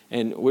giving.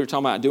 And we were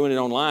talking about doing it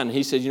online. And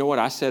he said, you know what,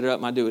 I set it up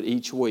and I do it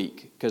each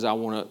week because I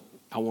want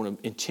to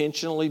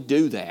intentionally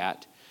do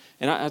that.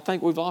 And I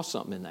think we've lost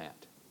something in that.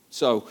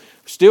 So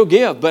still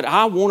give, but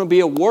I want to be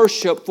a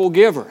worshipful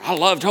giver. I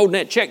loved holding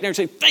that check there and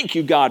saying, thank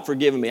you, God, for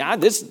giving me.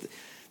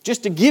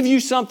 Just to give you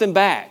something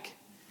back.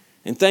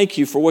 And thank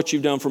you for what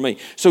you've done for me.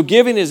 So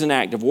giving is an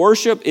act of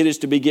worship. It is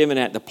to be given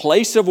at the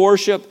place of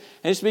worship.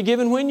 And it's to be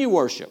given when you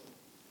worship.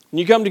 When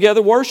you come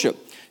together, worship.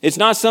 It's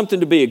not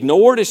something to be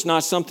ignored. It's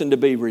not something to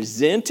be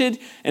resented.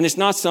 And it's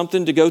not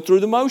something to go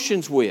through the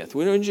motions with.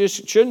 We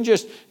shouldn't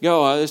just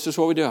go, oh, this is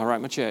what we do. I write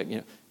my check.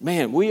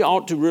 Man, we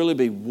ought to really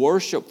be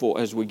worshipful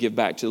as we give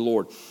back to the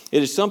Lord.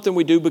 It is something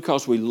we do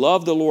because we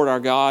love the Lord our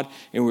God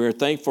and we are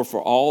thankful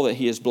for all that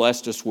He has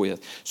blessed us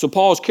with. So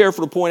Paul is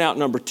careful to point out,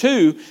 number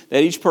 2,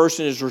 that each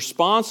person is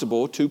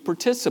responsible to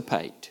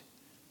participate.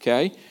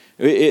 Okay?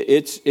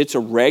 It's a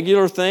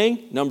regular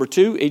thing. Number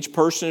 2, each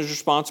person is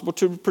responsible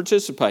to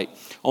participate.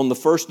 On the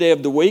first day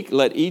of the week,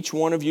 let each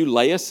one of you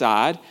lay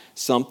aside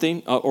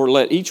something, or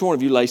let each one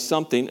of you lay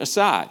something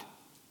aside.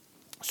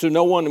 So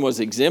no one was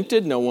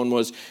exempted, no one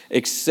was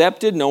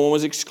accepted, no one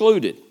was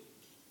excluded.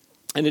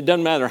 And it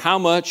doesn't matter how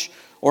much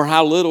or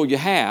how little you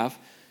have,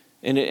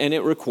 and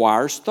it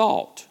requires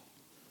thought.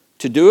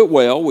 To do it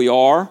well, we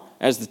are,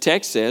 as the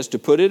text says, to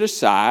put it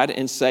aside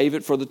and save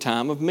it for the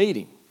time of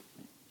meeting.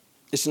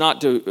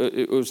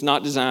 It was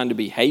not designed to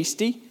be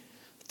hasty,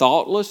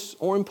 thoughtless,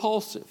 or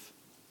impulsive.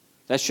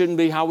 That shouldn't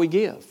be how we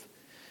give.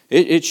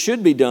 It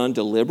should be done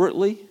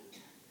deliberately,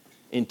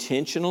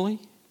 intentionally,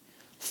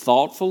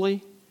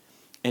 thoughtfully,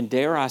 and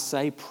dare I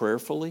say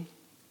prayerfully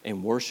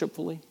and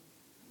worshipfully.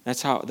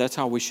 That's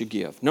how we should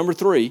give. Number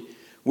 3,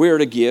 we are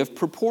to give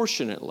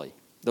proportionately.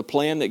 The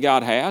plan that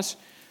God has,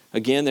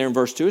 again there in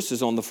verse 2, it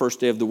says, on the first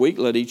day of the week,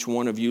 let each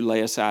one of you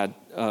lay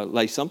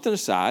something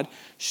aside,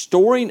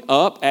 storing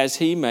up as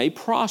he may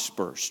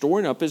prosper.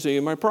 Storing up as he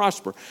may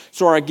prosper.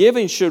 So our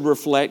giving should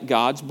reflect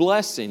God's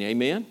blessing.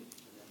 Amen?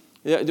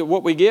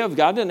 What we give,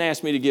 God doesn't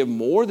ask me to give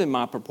more than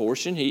my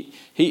proportion.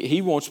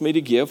 He wants me to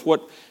give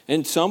what,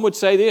 and some would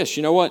say this,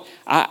 you know what,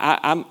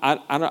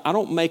 I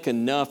don't make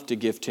enough to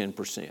give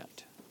 10%.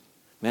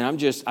 Man,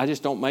 I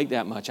just don't make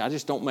that much. I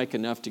just don't make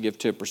enough to give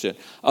 10%.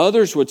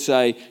 Others would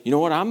say, you know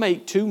what, I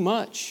make too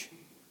much.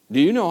 Do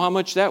you know how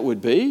much that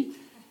would be?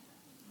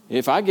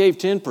 If I gave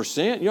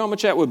 10%, you know how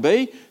much that would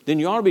be? Then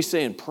you ought to be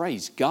saying,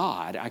 praise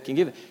God, I can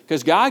give it.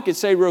 Because God could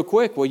say real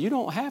quick, well, you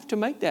don't have to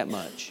make that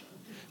much.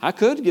 I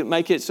could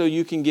make it so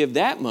you can give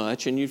that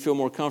much and you'd feel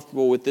more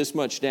comfortable with this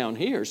much down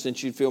here.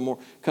 Since you'd feel more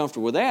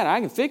comfortable with that, I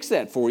can fix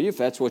that for you if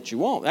that's what you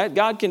want.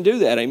 God can do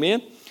that,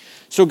 amen?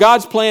 So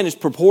God's plan is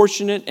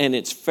proportionate and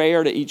it's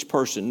fair to each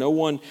person. No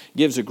one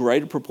gives a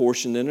greater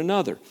proportion than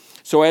another.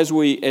 So as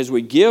we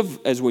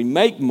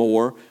make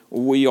more,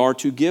 we are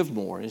to give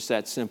more. It's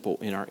that simple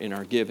in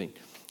our giving.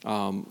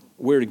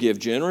 We're to give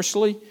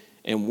generously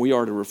and we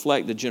are to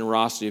reflect the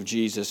generosity of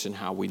Jesus in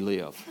how we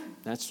live.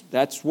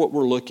 That's what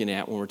we're looking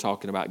at when we're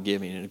talking about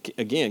giving. And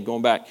again,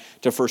 going back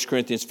to 1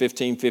 Corinthians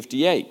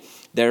 15:58.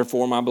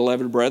 Therefore, my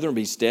beloved brethren,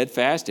 be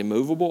steadfast,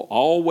 immovable,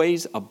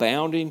 always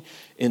abounding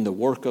in the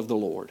work of the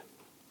Lord.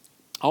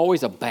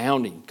 Always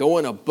abounding,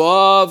 going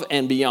above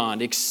and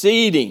beyond,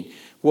 exceeding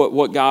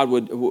what God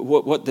would,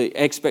 what the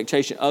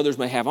expectation others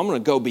may have. I'm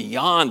going to go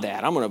beyond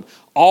that. I'm going to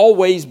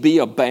always be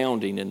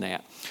abounding in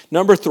that.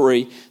 Number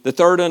 3, the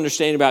third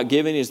understanding about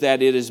giving is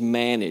that it is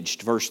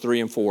managed. Verse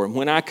 3 and 4. And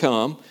when I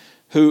come,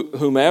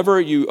 whomever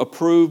you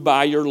approve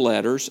by your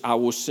letters, I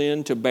will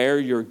send to bear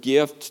your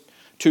gift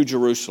to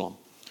Jerusalem.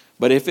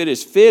 But if it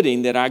is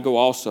fitting that I go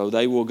also,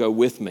 they will go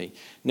with me.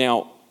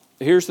 Now,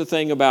 here's the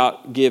thing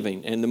about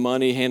giving and the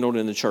money handled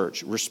in the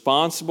church.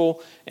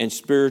 Responsible and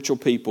spiritual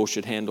people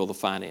should handle the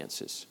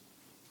finances.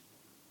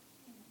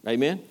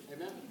 Amen?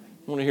 Amen.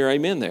 I want to hear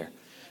amen there.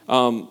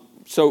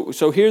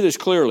 So hear this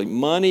clearly.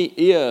 Money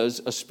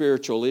is a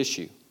spiritual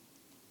issue.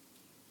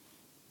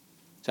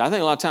 So I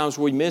think a lot of times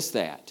we miss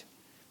that.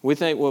 We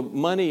think, well,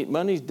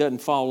 money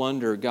doesn't fall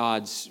under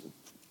God's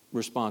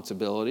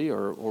responsibility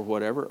or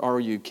whatever. Are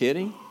you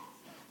kidding?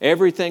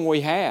 Everything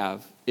we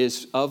have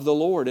is of the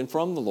Lord and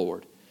from the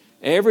Lord.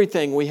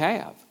 Everything we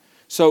have.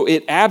 So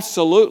it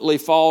absolutely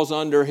falls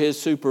under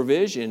His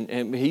supervision,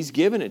 and He's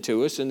given it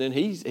to us, and then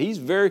it's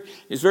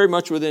very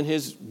much within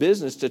His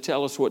business to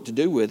tell us what to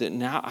do with it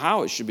and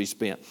how it should be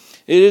spent.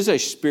 It is a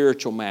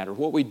spiritual matter.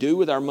 What we do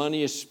with our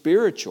money is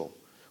spiritual.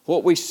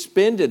 What we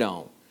spend it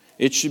on,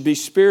 it should be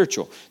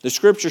spiritual. The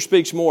Scripture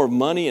speaks more of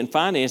money and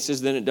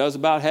finances than it does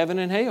about heaven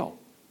and hell.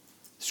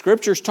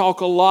 Scriptures talk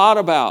a lot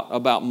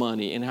about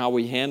money and how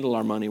we handle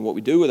our money and what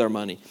we do with our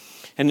money.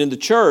 And in the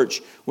church,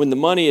 when the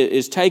money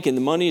is taken,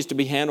 the money is to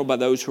be handled by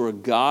those who are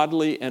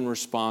godly and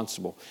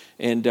responsible.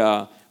 And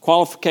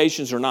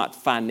qualifications are not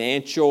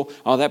financial.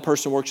 Oh, that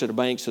person works at a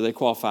bank, so they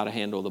qualify to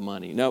handle the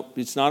money. No,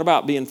 it's not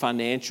about being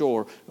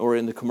financial or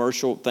in the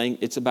commercial thing.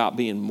 It's about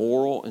being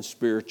moral and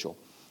spiritual.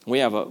 We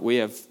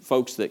have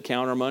folks that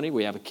count our money.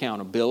 We have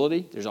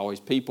accountability. There's always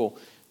people,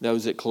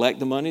 those that collect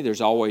the money.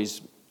 There's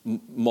always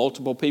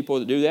multiple people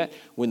that do that.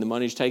 When the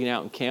money's taken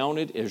out and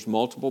counted, there's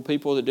multiple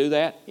people that do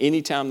that.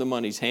 Anytime the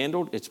money's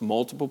handled, it's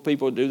multiple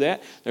people that do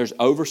that. There's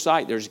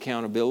oversight, there's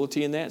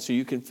accountability in that, so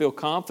you can feel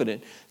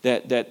confident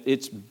that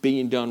it's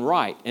being done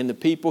right. And the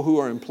people who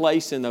are in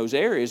place in those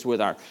areas with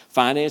our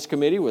finance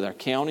committee, with our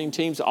accounting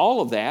teams,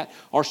 all of that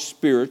are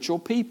spiritual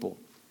people.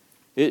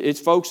 It's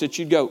folks that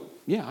you'd go,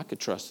 yeah, I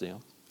could trust them.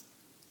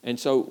 And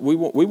so we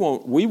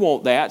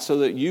want that so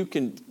that you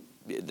can.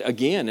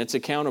 Again, it's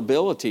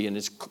accountability and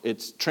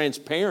it's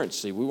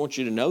transparency. We want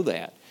you to know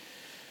that.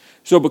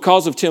 So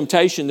because of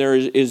temptation, there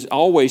is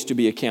always to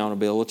be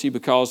accountability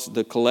because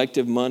the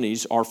collective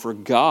monies are for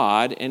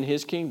God and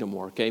His kingdom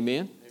work.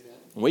 Amen?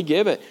 When we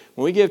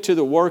give to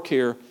the work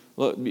here,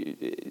 look,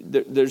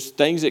 there's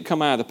things that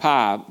come out of the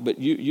pie, but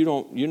I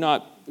don't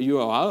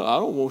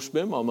want to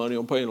spend my money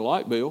on paying a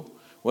light bill.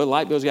 Well, the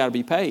light bill's got to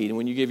be paid. And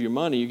when you give your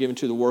money, you're giving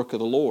to the work of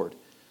the Lord.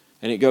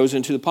 And it goes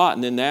into the pot.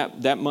 And then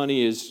that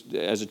money is,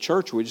 as a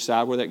church, we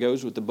decide where that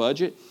goes with the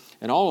budget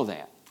and all of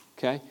that.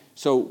 Okay?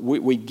 So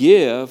we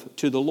give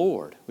to the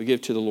Lord. We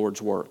give to the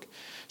Lord's work.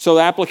 So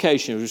the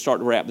application, as we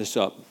start to wrap this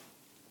up.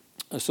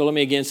 So let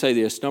me again say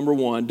this. Number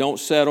 1, don't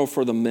settle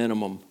for the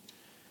minimum.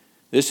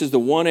 This is the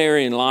one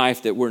area in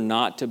life that we're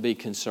not to be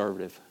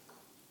conservative.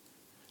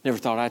 Never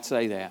thought I'd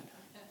say that.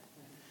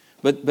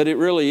 But it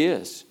really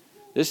is.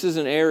 This is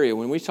an area,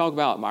 when we talk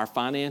about our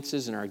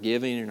finances and our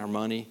giving and our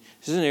money,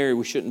 this is an area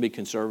we shouldn't be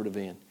conservative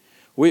in.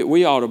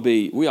 We ought to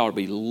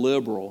be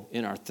liberal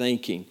in our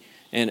thinking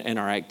and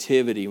our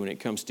activity when it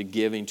comes to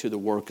giving to the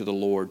work of the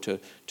Lord, to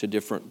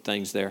different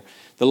things there.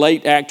 The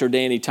late actor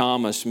Danny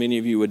Thomas, many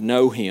of you would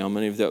know him,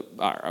 many of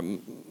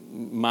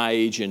my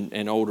age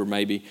and older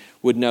maybe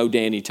would know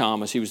Danny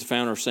Thomas. He was the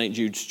founder of St.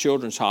 Jude's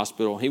Children's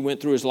Hospital. He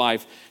went through his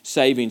life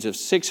savings of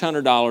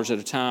 $600 at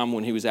a time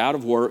when he was out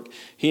of work.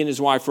 He and his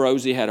wife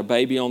Rosie had a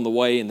baby on the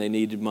way and they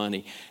needed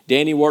money.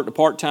 Danny worked at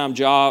part-time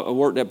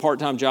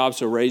job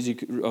so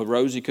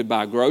Rosie could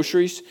buy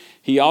groceries.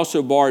 He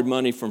also borrowed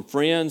money from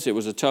friends. It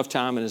was a tough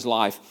time in his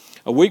life.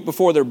 A week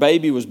before their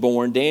baby was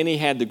born, Danny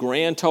had the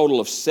grand total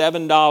of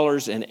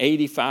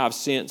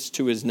 $7.85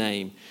 to his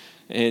name.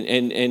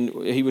 And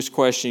he was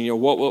questioning,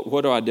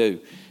 what do I do?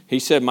 He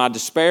said, my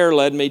despair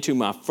led me to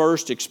my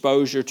first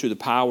exposure to the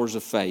powers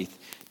of faith.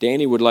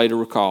 Danny would later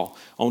recall.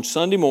 On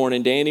Sunday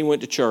morning, Danny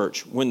went to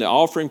church. When the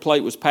offering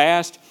plate was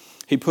passed,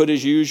 he put in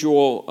his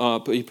usual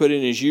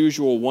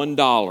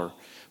 $1.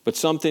 But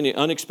something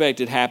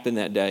unexpected happened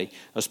that day.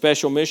 A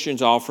special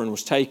missions offering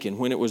was taken.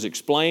 When it was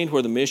explained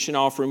where the mission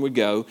offering would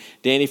go,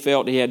 Danny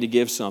felt he had to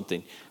give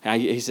something.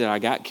 He said, I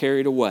got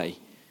carried away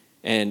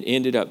and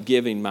ended up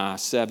giving my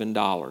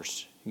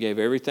 $7. He gave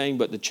everything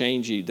but the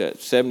change, that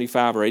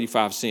 75 or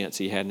 85 cents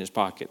he had in his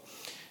pocket.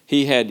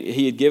 He had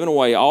given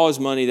away all his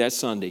money that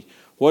Sunday.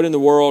 What in the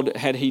world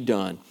had he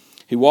done?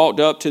 He walked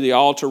up to the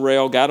altar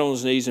rail, got on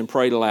his knees and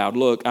prayed aloud.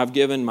 Look, I've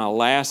given my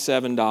last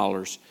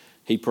 $7.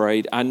 he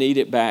prayed. I need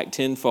it back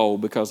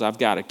tenfold because I've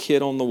got a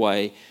kid on the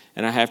way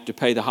and I have to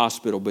pay the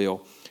hospital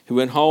bill. He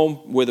went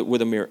home with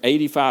a mere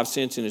 85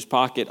 cents in his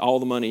pocket, all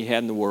the money he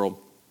had in the world.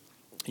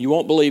 You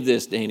won't believe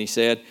this, Danny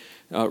said,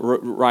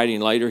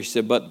 writing later. He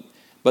said, but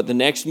the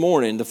next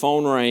morning, the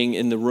phone rang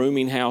in the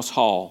rooming house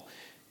hall.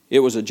 It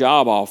was a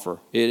job offer.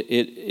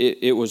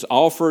 It was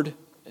offered.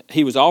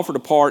 He was offered a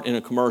part in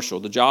a commercial.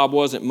 The job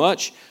wasn't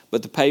much,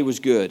 but the pay was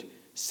good,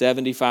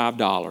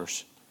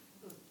 $75.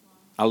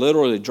 I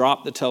literally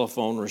dropped the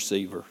telephone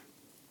receiver.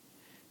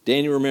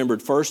 Danny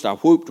remembered, first I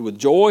whooped with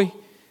joy,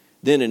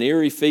 then an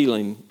eerie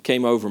feeling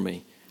came over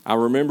me. I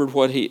remembered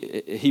what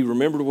he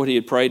remembered what he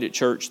had prayed at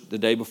church the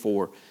day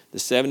before, the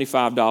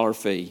 $75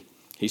 fee.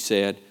 He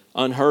said,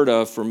 unheard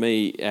of for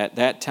me at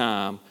that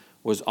time,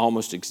 was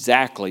almost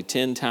exactly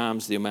 10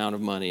 times the amount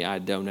of money I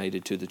had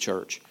donated to the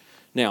church.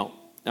 Now,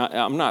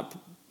 I'm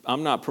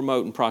not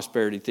promoting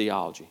prosperity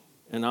theology,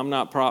 and I'm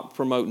not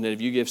promoting that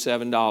if you give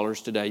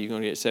 $7 today, you're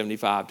going to get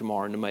 $75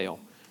 tomorrow in the mail.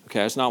 Okay,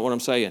 that's not what I'm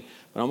saying.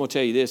 But I'm going to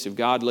tell you this: if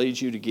God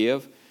leads you to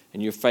give,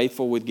 and you're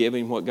faithful with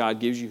giving what God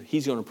gives you,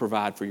 He's going to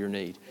provide for your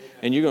need. Amen.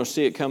 And you're going to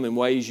see it come in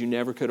ways you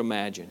never could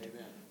imagine.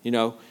 Amen. You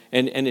know,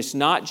 and it's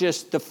not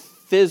just the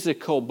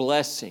physical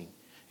blessing.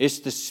 It's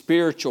the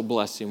spiritual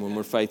blessing when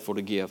we're faithful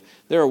to give.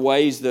 There are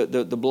ways that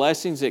the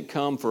blessings that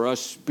come for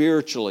us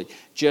spiritually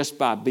just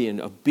by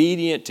being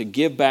obedient to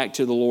give back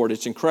to the Lord.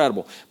 It's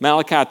incredible.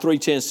 Malachi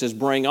 3:10 says,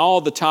 bring all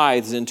the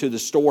tithes into the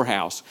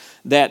storehouse,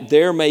 that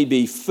there may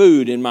be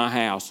food in my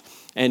house.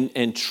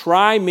 And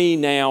try me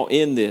now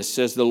in this,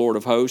 says the Lord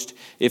of hosts,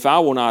 if I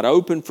will not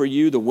open for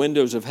you the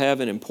windows of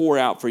heaven and pour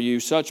out for you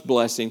such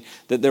blessing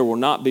that there will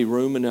not be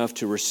room enough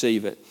to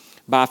receive it.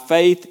 By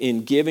faith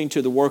in giving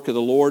to the work of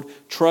the Lord,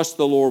 trust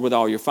the Lord with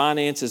all your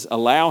finances.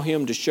 Allow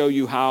Him to show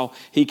you how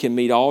He can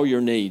meet all your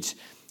needs.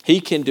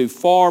 He can do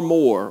far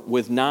more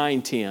with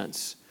 9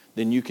 tenths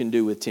than you can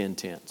do with 10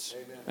 tenths.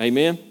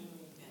 Amen?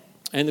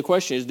 And the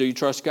question is, do you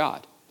trust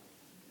God?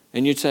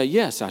 And you'd say,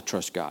 yes, I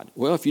trust God.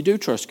 Well, if you do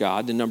trust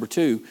God, then number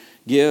 2,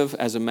 give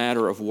as a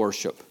matter of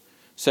worship.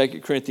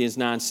 2 Corinthians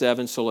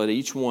 9:7, so let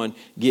each one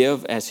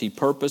give as he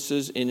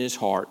purposes in his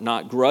heart,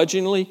 not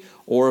grudgingly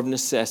or of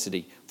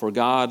necessity, for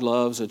God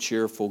loves a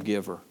cheerful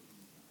giver.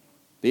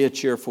 Be a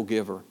cheerful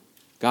giver.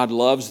 God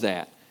loves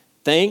that.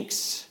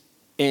 Thanks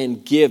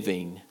and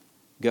giving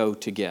go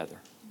together.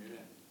 Amen.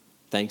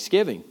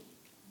 Thanksgiving.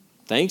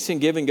 Thanks and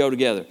giving go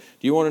together.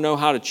 Do you want to know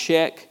how to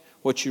check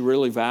what you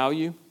really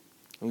value?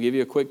 I'm going to give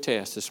you a quick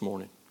test this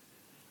morning.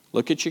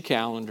 Look at your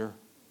calendar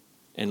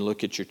and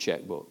look at your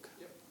checkbook.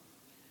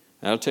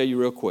 That'll tell you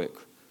real quick.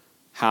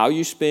 How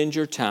you spend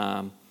your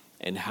time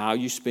and how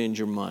you spend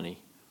your money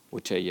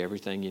will tell you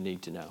everything you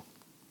need to know.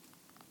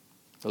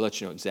 It'll let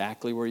you know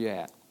exactly where you're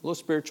at. A little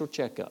spiritual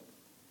checkup.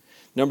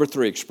 Number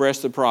 3, express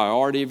the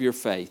priority of your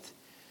faith.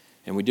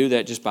 And we do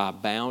that just by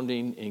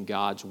abounding in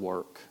God's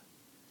work.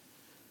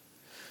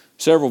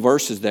 Several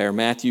verses there.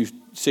 Matthew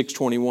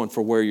 6:21,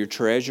 for where your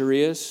treasure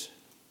is,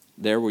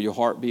 there will your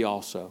heart be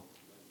also.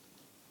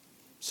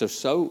 So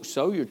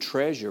sow your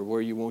treasure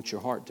where you want your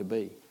heart to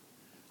be.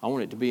 I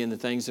want it to be in the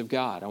things of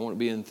God. I want it to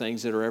be in the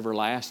things that are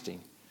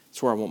everlasting.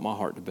 That's where I want my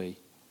heart to be.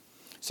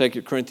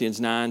 2 Corinthians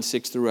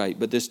 9:6-8.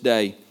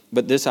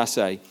 But this I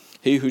say,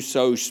 he who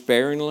sows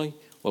sparingly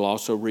will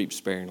also reap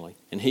sparingly.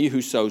 And he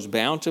who sows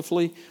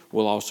bountifully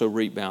will also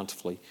reap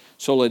bountifully.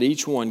 So let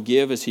each one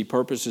give as he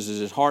purposes in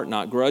his heart,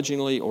 not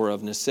grudgingly or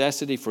of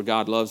necessity, for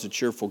God loves a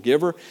cheerful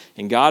giver.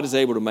 And God is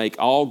able to make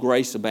all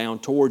grace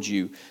abound towards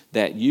you,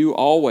 that you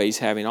always,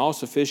 having all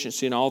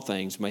sufficiency in all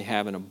things, may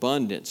have an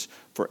abundance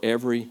for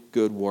every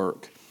good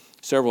work.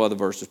 Several other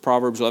verses.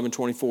 Proverbs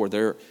 11:24.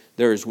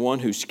 There is one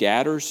who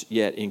scatters,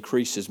 yet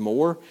increases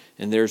more.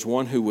 And there's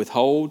one who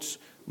withholds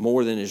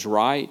more than is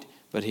right,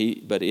 but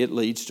it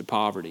leads to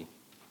poverty.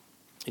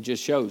 It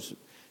just shows.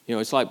 You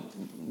know, it's like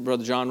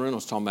Brother John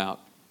Reynolds talking about.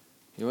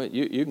 You know,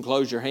 you can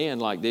close your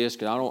hand like this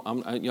because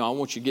I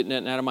want you getting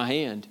that out of my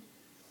hand.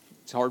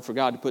 It's hard for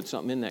God to put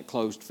something in that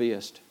closed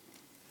fist.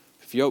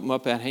 If you open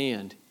up that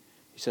hand,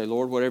 you say,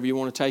 Lord, whatever you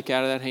want to take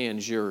out of that hand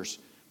is yours.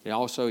 And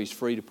also, He's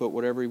free to put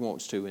whatever He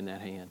wants to in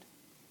that hand.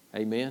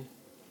 Amen.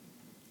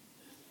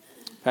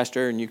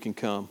 Pastor Aaron, you can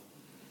come.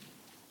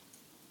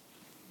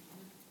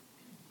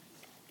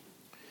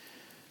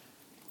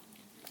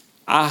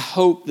 I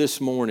hope this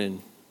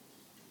morning,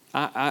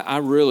 I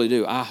really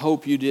do. I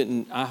hope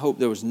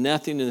there was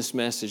nothing in this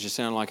message that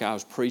sounded like I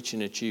was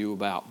preaching at you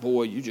about,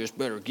 boy, you just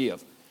better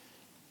give.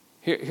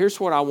 Here's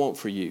what I want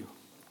for you.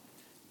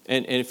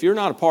 And if you're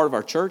not a part of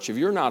our church, if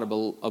you're not a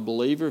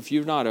believer, if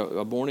you're not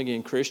a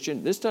born-again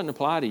Christian, this doesn't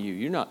apply to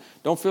you.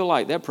 Don't feel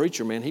like that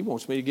preacher, man, he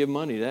wants me to give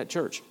money to that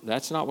church.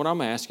 That's not what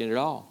I'm asking at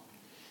all.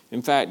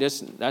 In fact,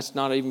 that's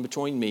not even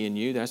between me and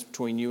you. That's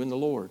between you and the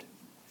Lord.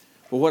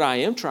 But what I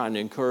am trying to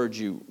encourage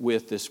you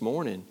with this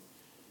morning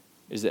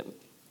is that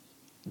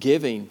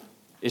giving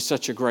is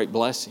such a great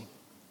blessing.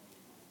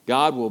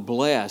 God will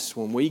bless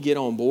when we get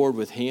on board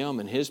with Him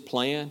and His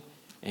plan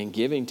and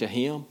giving to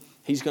Him.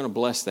 He's going to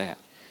bless that.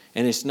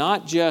 And it's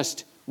not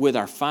just with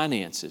our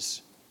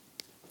finances.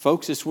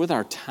 Folks, it's with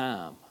our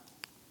time.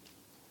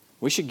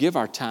 We should give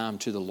our time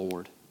to the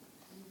Lord.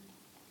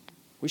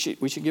 We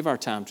should give our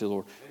time to the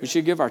Lord. We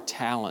should give our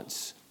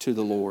talents to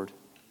the Lord.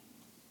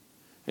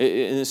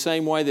 In the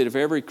same way that if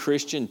every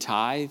Christian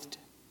tithed,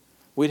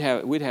 we'd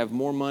have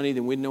more money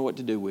than we'd know what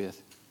to do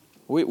with.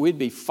 We'd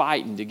be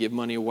fighting to give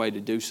money away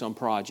to do some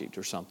project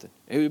or something.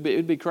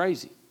 It'd be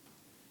crazy.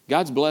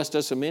 God's blessed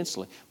us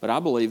immensely, but I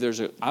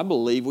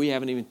believe we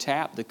haven't even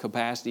tapped the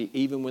capacity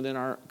even within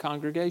our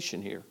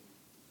congregation here.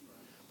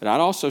 But I'd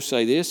also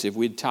say this: if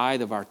we'd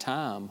tithe of our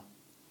time,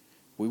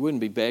 we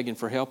wouldn't be begging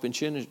for help in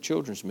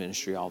children's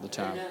ministry all the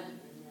time.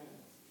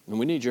 And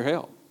we need your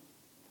help.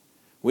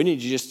 We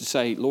need you just to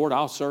say, Lord,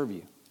 I'll serve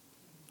you.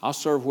 I'll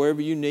serve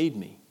wherever you need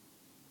me.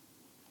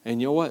 And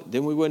you know what?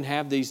 Then we wouldn't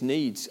have these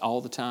needs all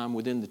the time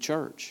within the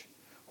church,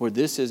 where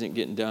this isn't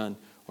getting done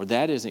or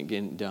that isn't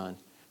getting done.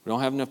 We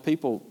don't have enough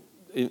people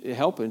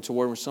helping to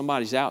where when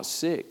somebody's out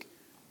sick,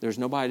 there's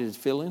nobody to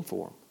fill in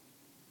for them.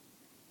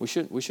 We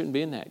shouldn't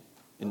be in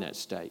that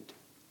state.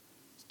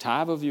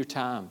 Tithe of your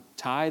time,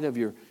 tithe of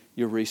your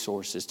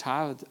resources,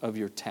 tithe of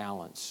your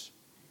talents.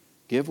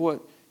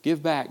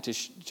 Give back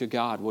to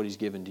God what He's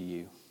given to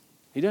you.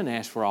 He doesn't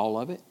ask for all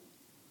of it.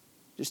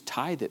 Just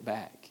tithe it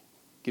back.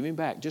 Give Him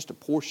back just a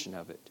portion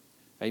of it.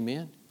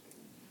 Amen?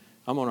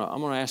 I'm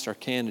gonna ask our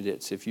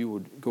candidates if you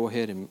would go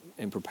ahead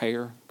and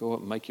prepare. Go up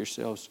and make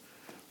yourselves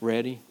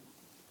ready.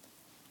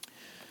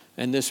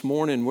 And this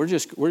morning, we're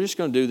just going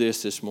to do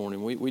this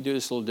morning. We do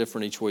this a little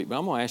different each week. But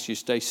I'm going to ask you to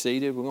stay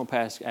seated. We're going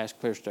to ask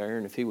Pastor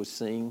Aaron if he would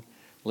sing,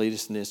 lead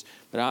us in this.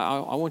 But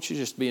I want you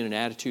to just be in an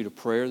attitude of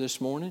prayer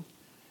this morning.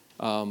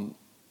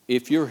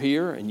 If you're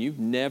here and you've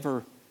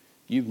never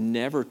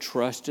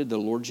trusted the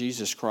Lord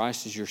Jesus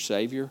Christ as your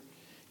Savior,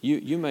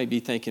 you may be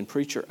thinking,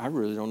 preacher, I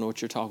really don't know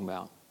what you're talking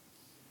about.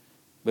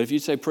 But if you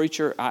say,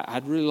 preacher,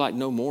 I'd really like to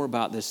know more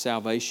about this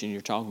salvation you're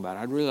talking about.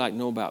 I'd really like to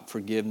know about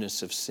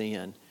forgiveness of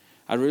sin.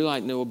 I'd really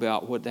like to know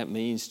about what that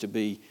means to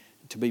be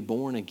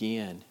born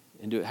again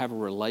and to have a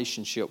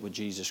relationship with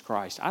Jesus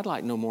Christ. I'd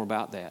like to know more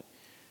about that.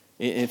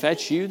 And if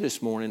that's you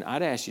this morning,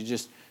 I'd ask you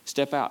just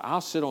step out. I'll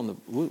sit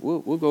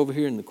we'll go over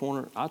here in the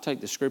corner. I'll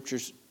take the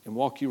scriptures and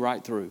walk you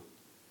right through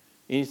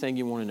anything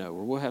you want to know.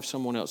 Or we'll have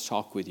someone else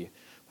talk with you.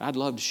 I'd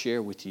love to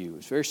share with you.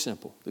 It's very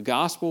simple. The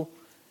gospel,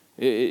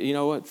 you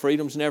know what?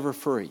 Freedom's never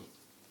free.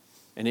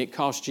 And it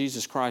cost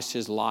Jesus Christ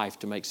His life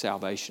to make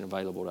salvation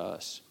available to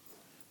us.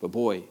 But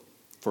boy,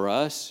 for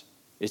us,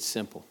 it's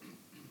simple.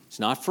 It's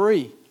not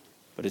free,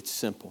 but it's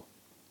simple.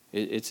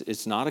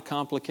 It's not a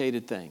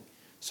complicated thing.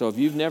 So if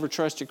you've never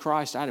trusted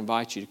Christ, I'd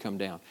invite you to come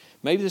down.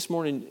 Maybe this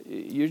morning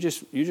you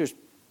just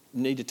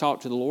need to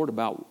talk to the Lord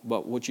about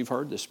what you've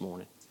heard this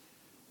morning.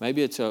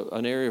 Maybe it's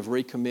an area of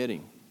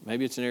recommitting.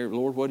 Maybe it's an area of,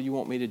 Lord, what do you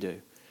want me to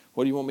do?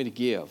 What do you want me to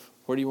give?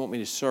 Where do you want me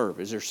to serve?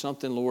 Is there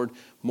something, Lord,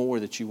 more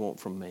that you want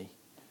from me?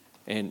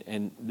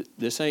 And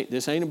this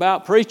ain't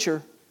about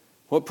preacher.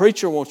 What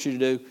preacher wants you to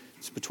do,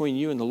 it's between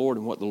you and the Lord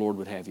and what the Lord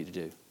would have you to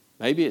do.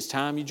 Maybe it's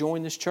time you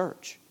join this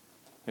church.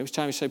 Maybe it's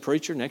time you say,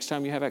 preacher, next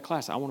time you have that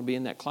class, I want to be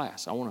in that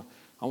class. I want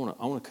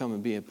to come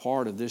and be a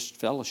part of this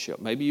fellowship.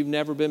 Maybe you've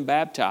never been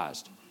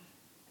baptized.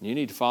 And you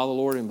need to follow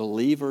the Lord in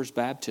believer's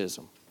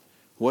baptism.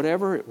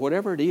 Whatever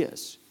it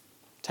is,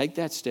 take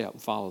that step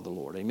and follow the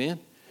Lord. Amen?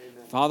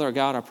 Amen. Father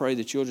God, I pray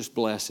that you'll just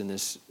bless in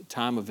this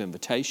time of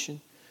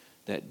invitation,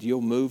 that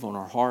you'll move on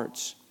our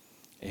hearts.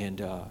 And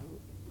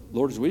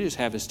Lord, as we just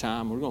have this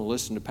time, we're going to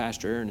listen to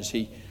Pastor Aaron as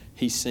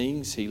he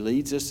sings. He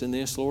leads us in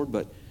this, Lord.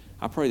 But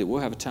I pray that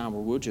we'll have a time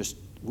where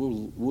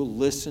we'll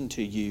listen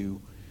to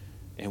you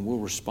and we'll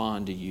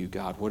respond to you,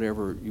 God,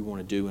 whatever you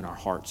want to do in our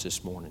hearts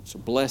this morning. So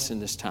bless in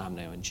this time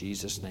now. In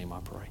Jesus' name I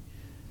pray.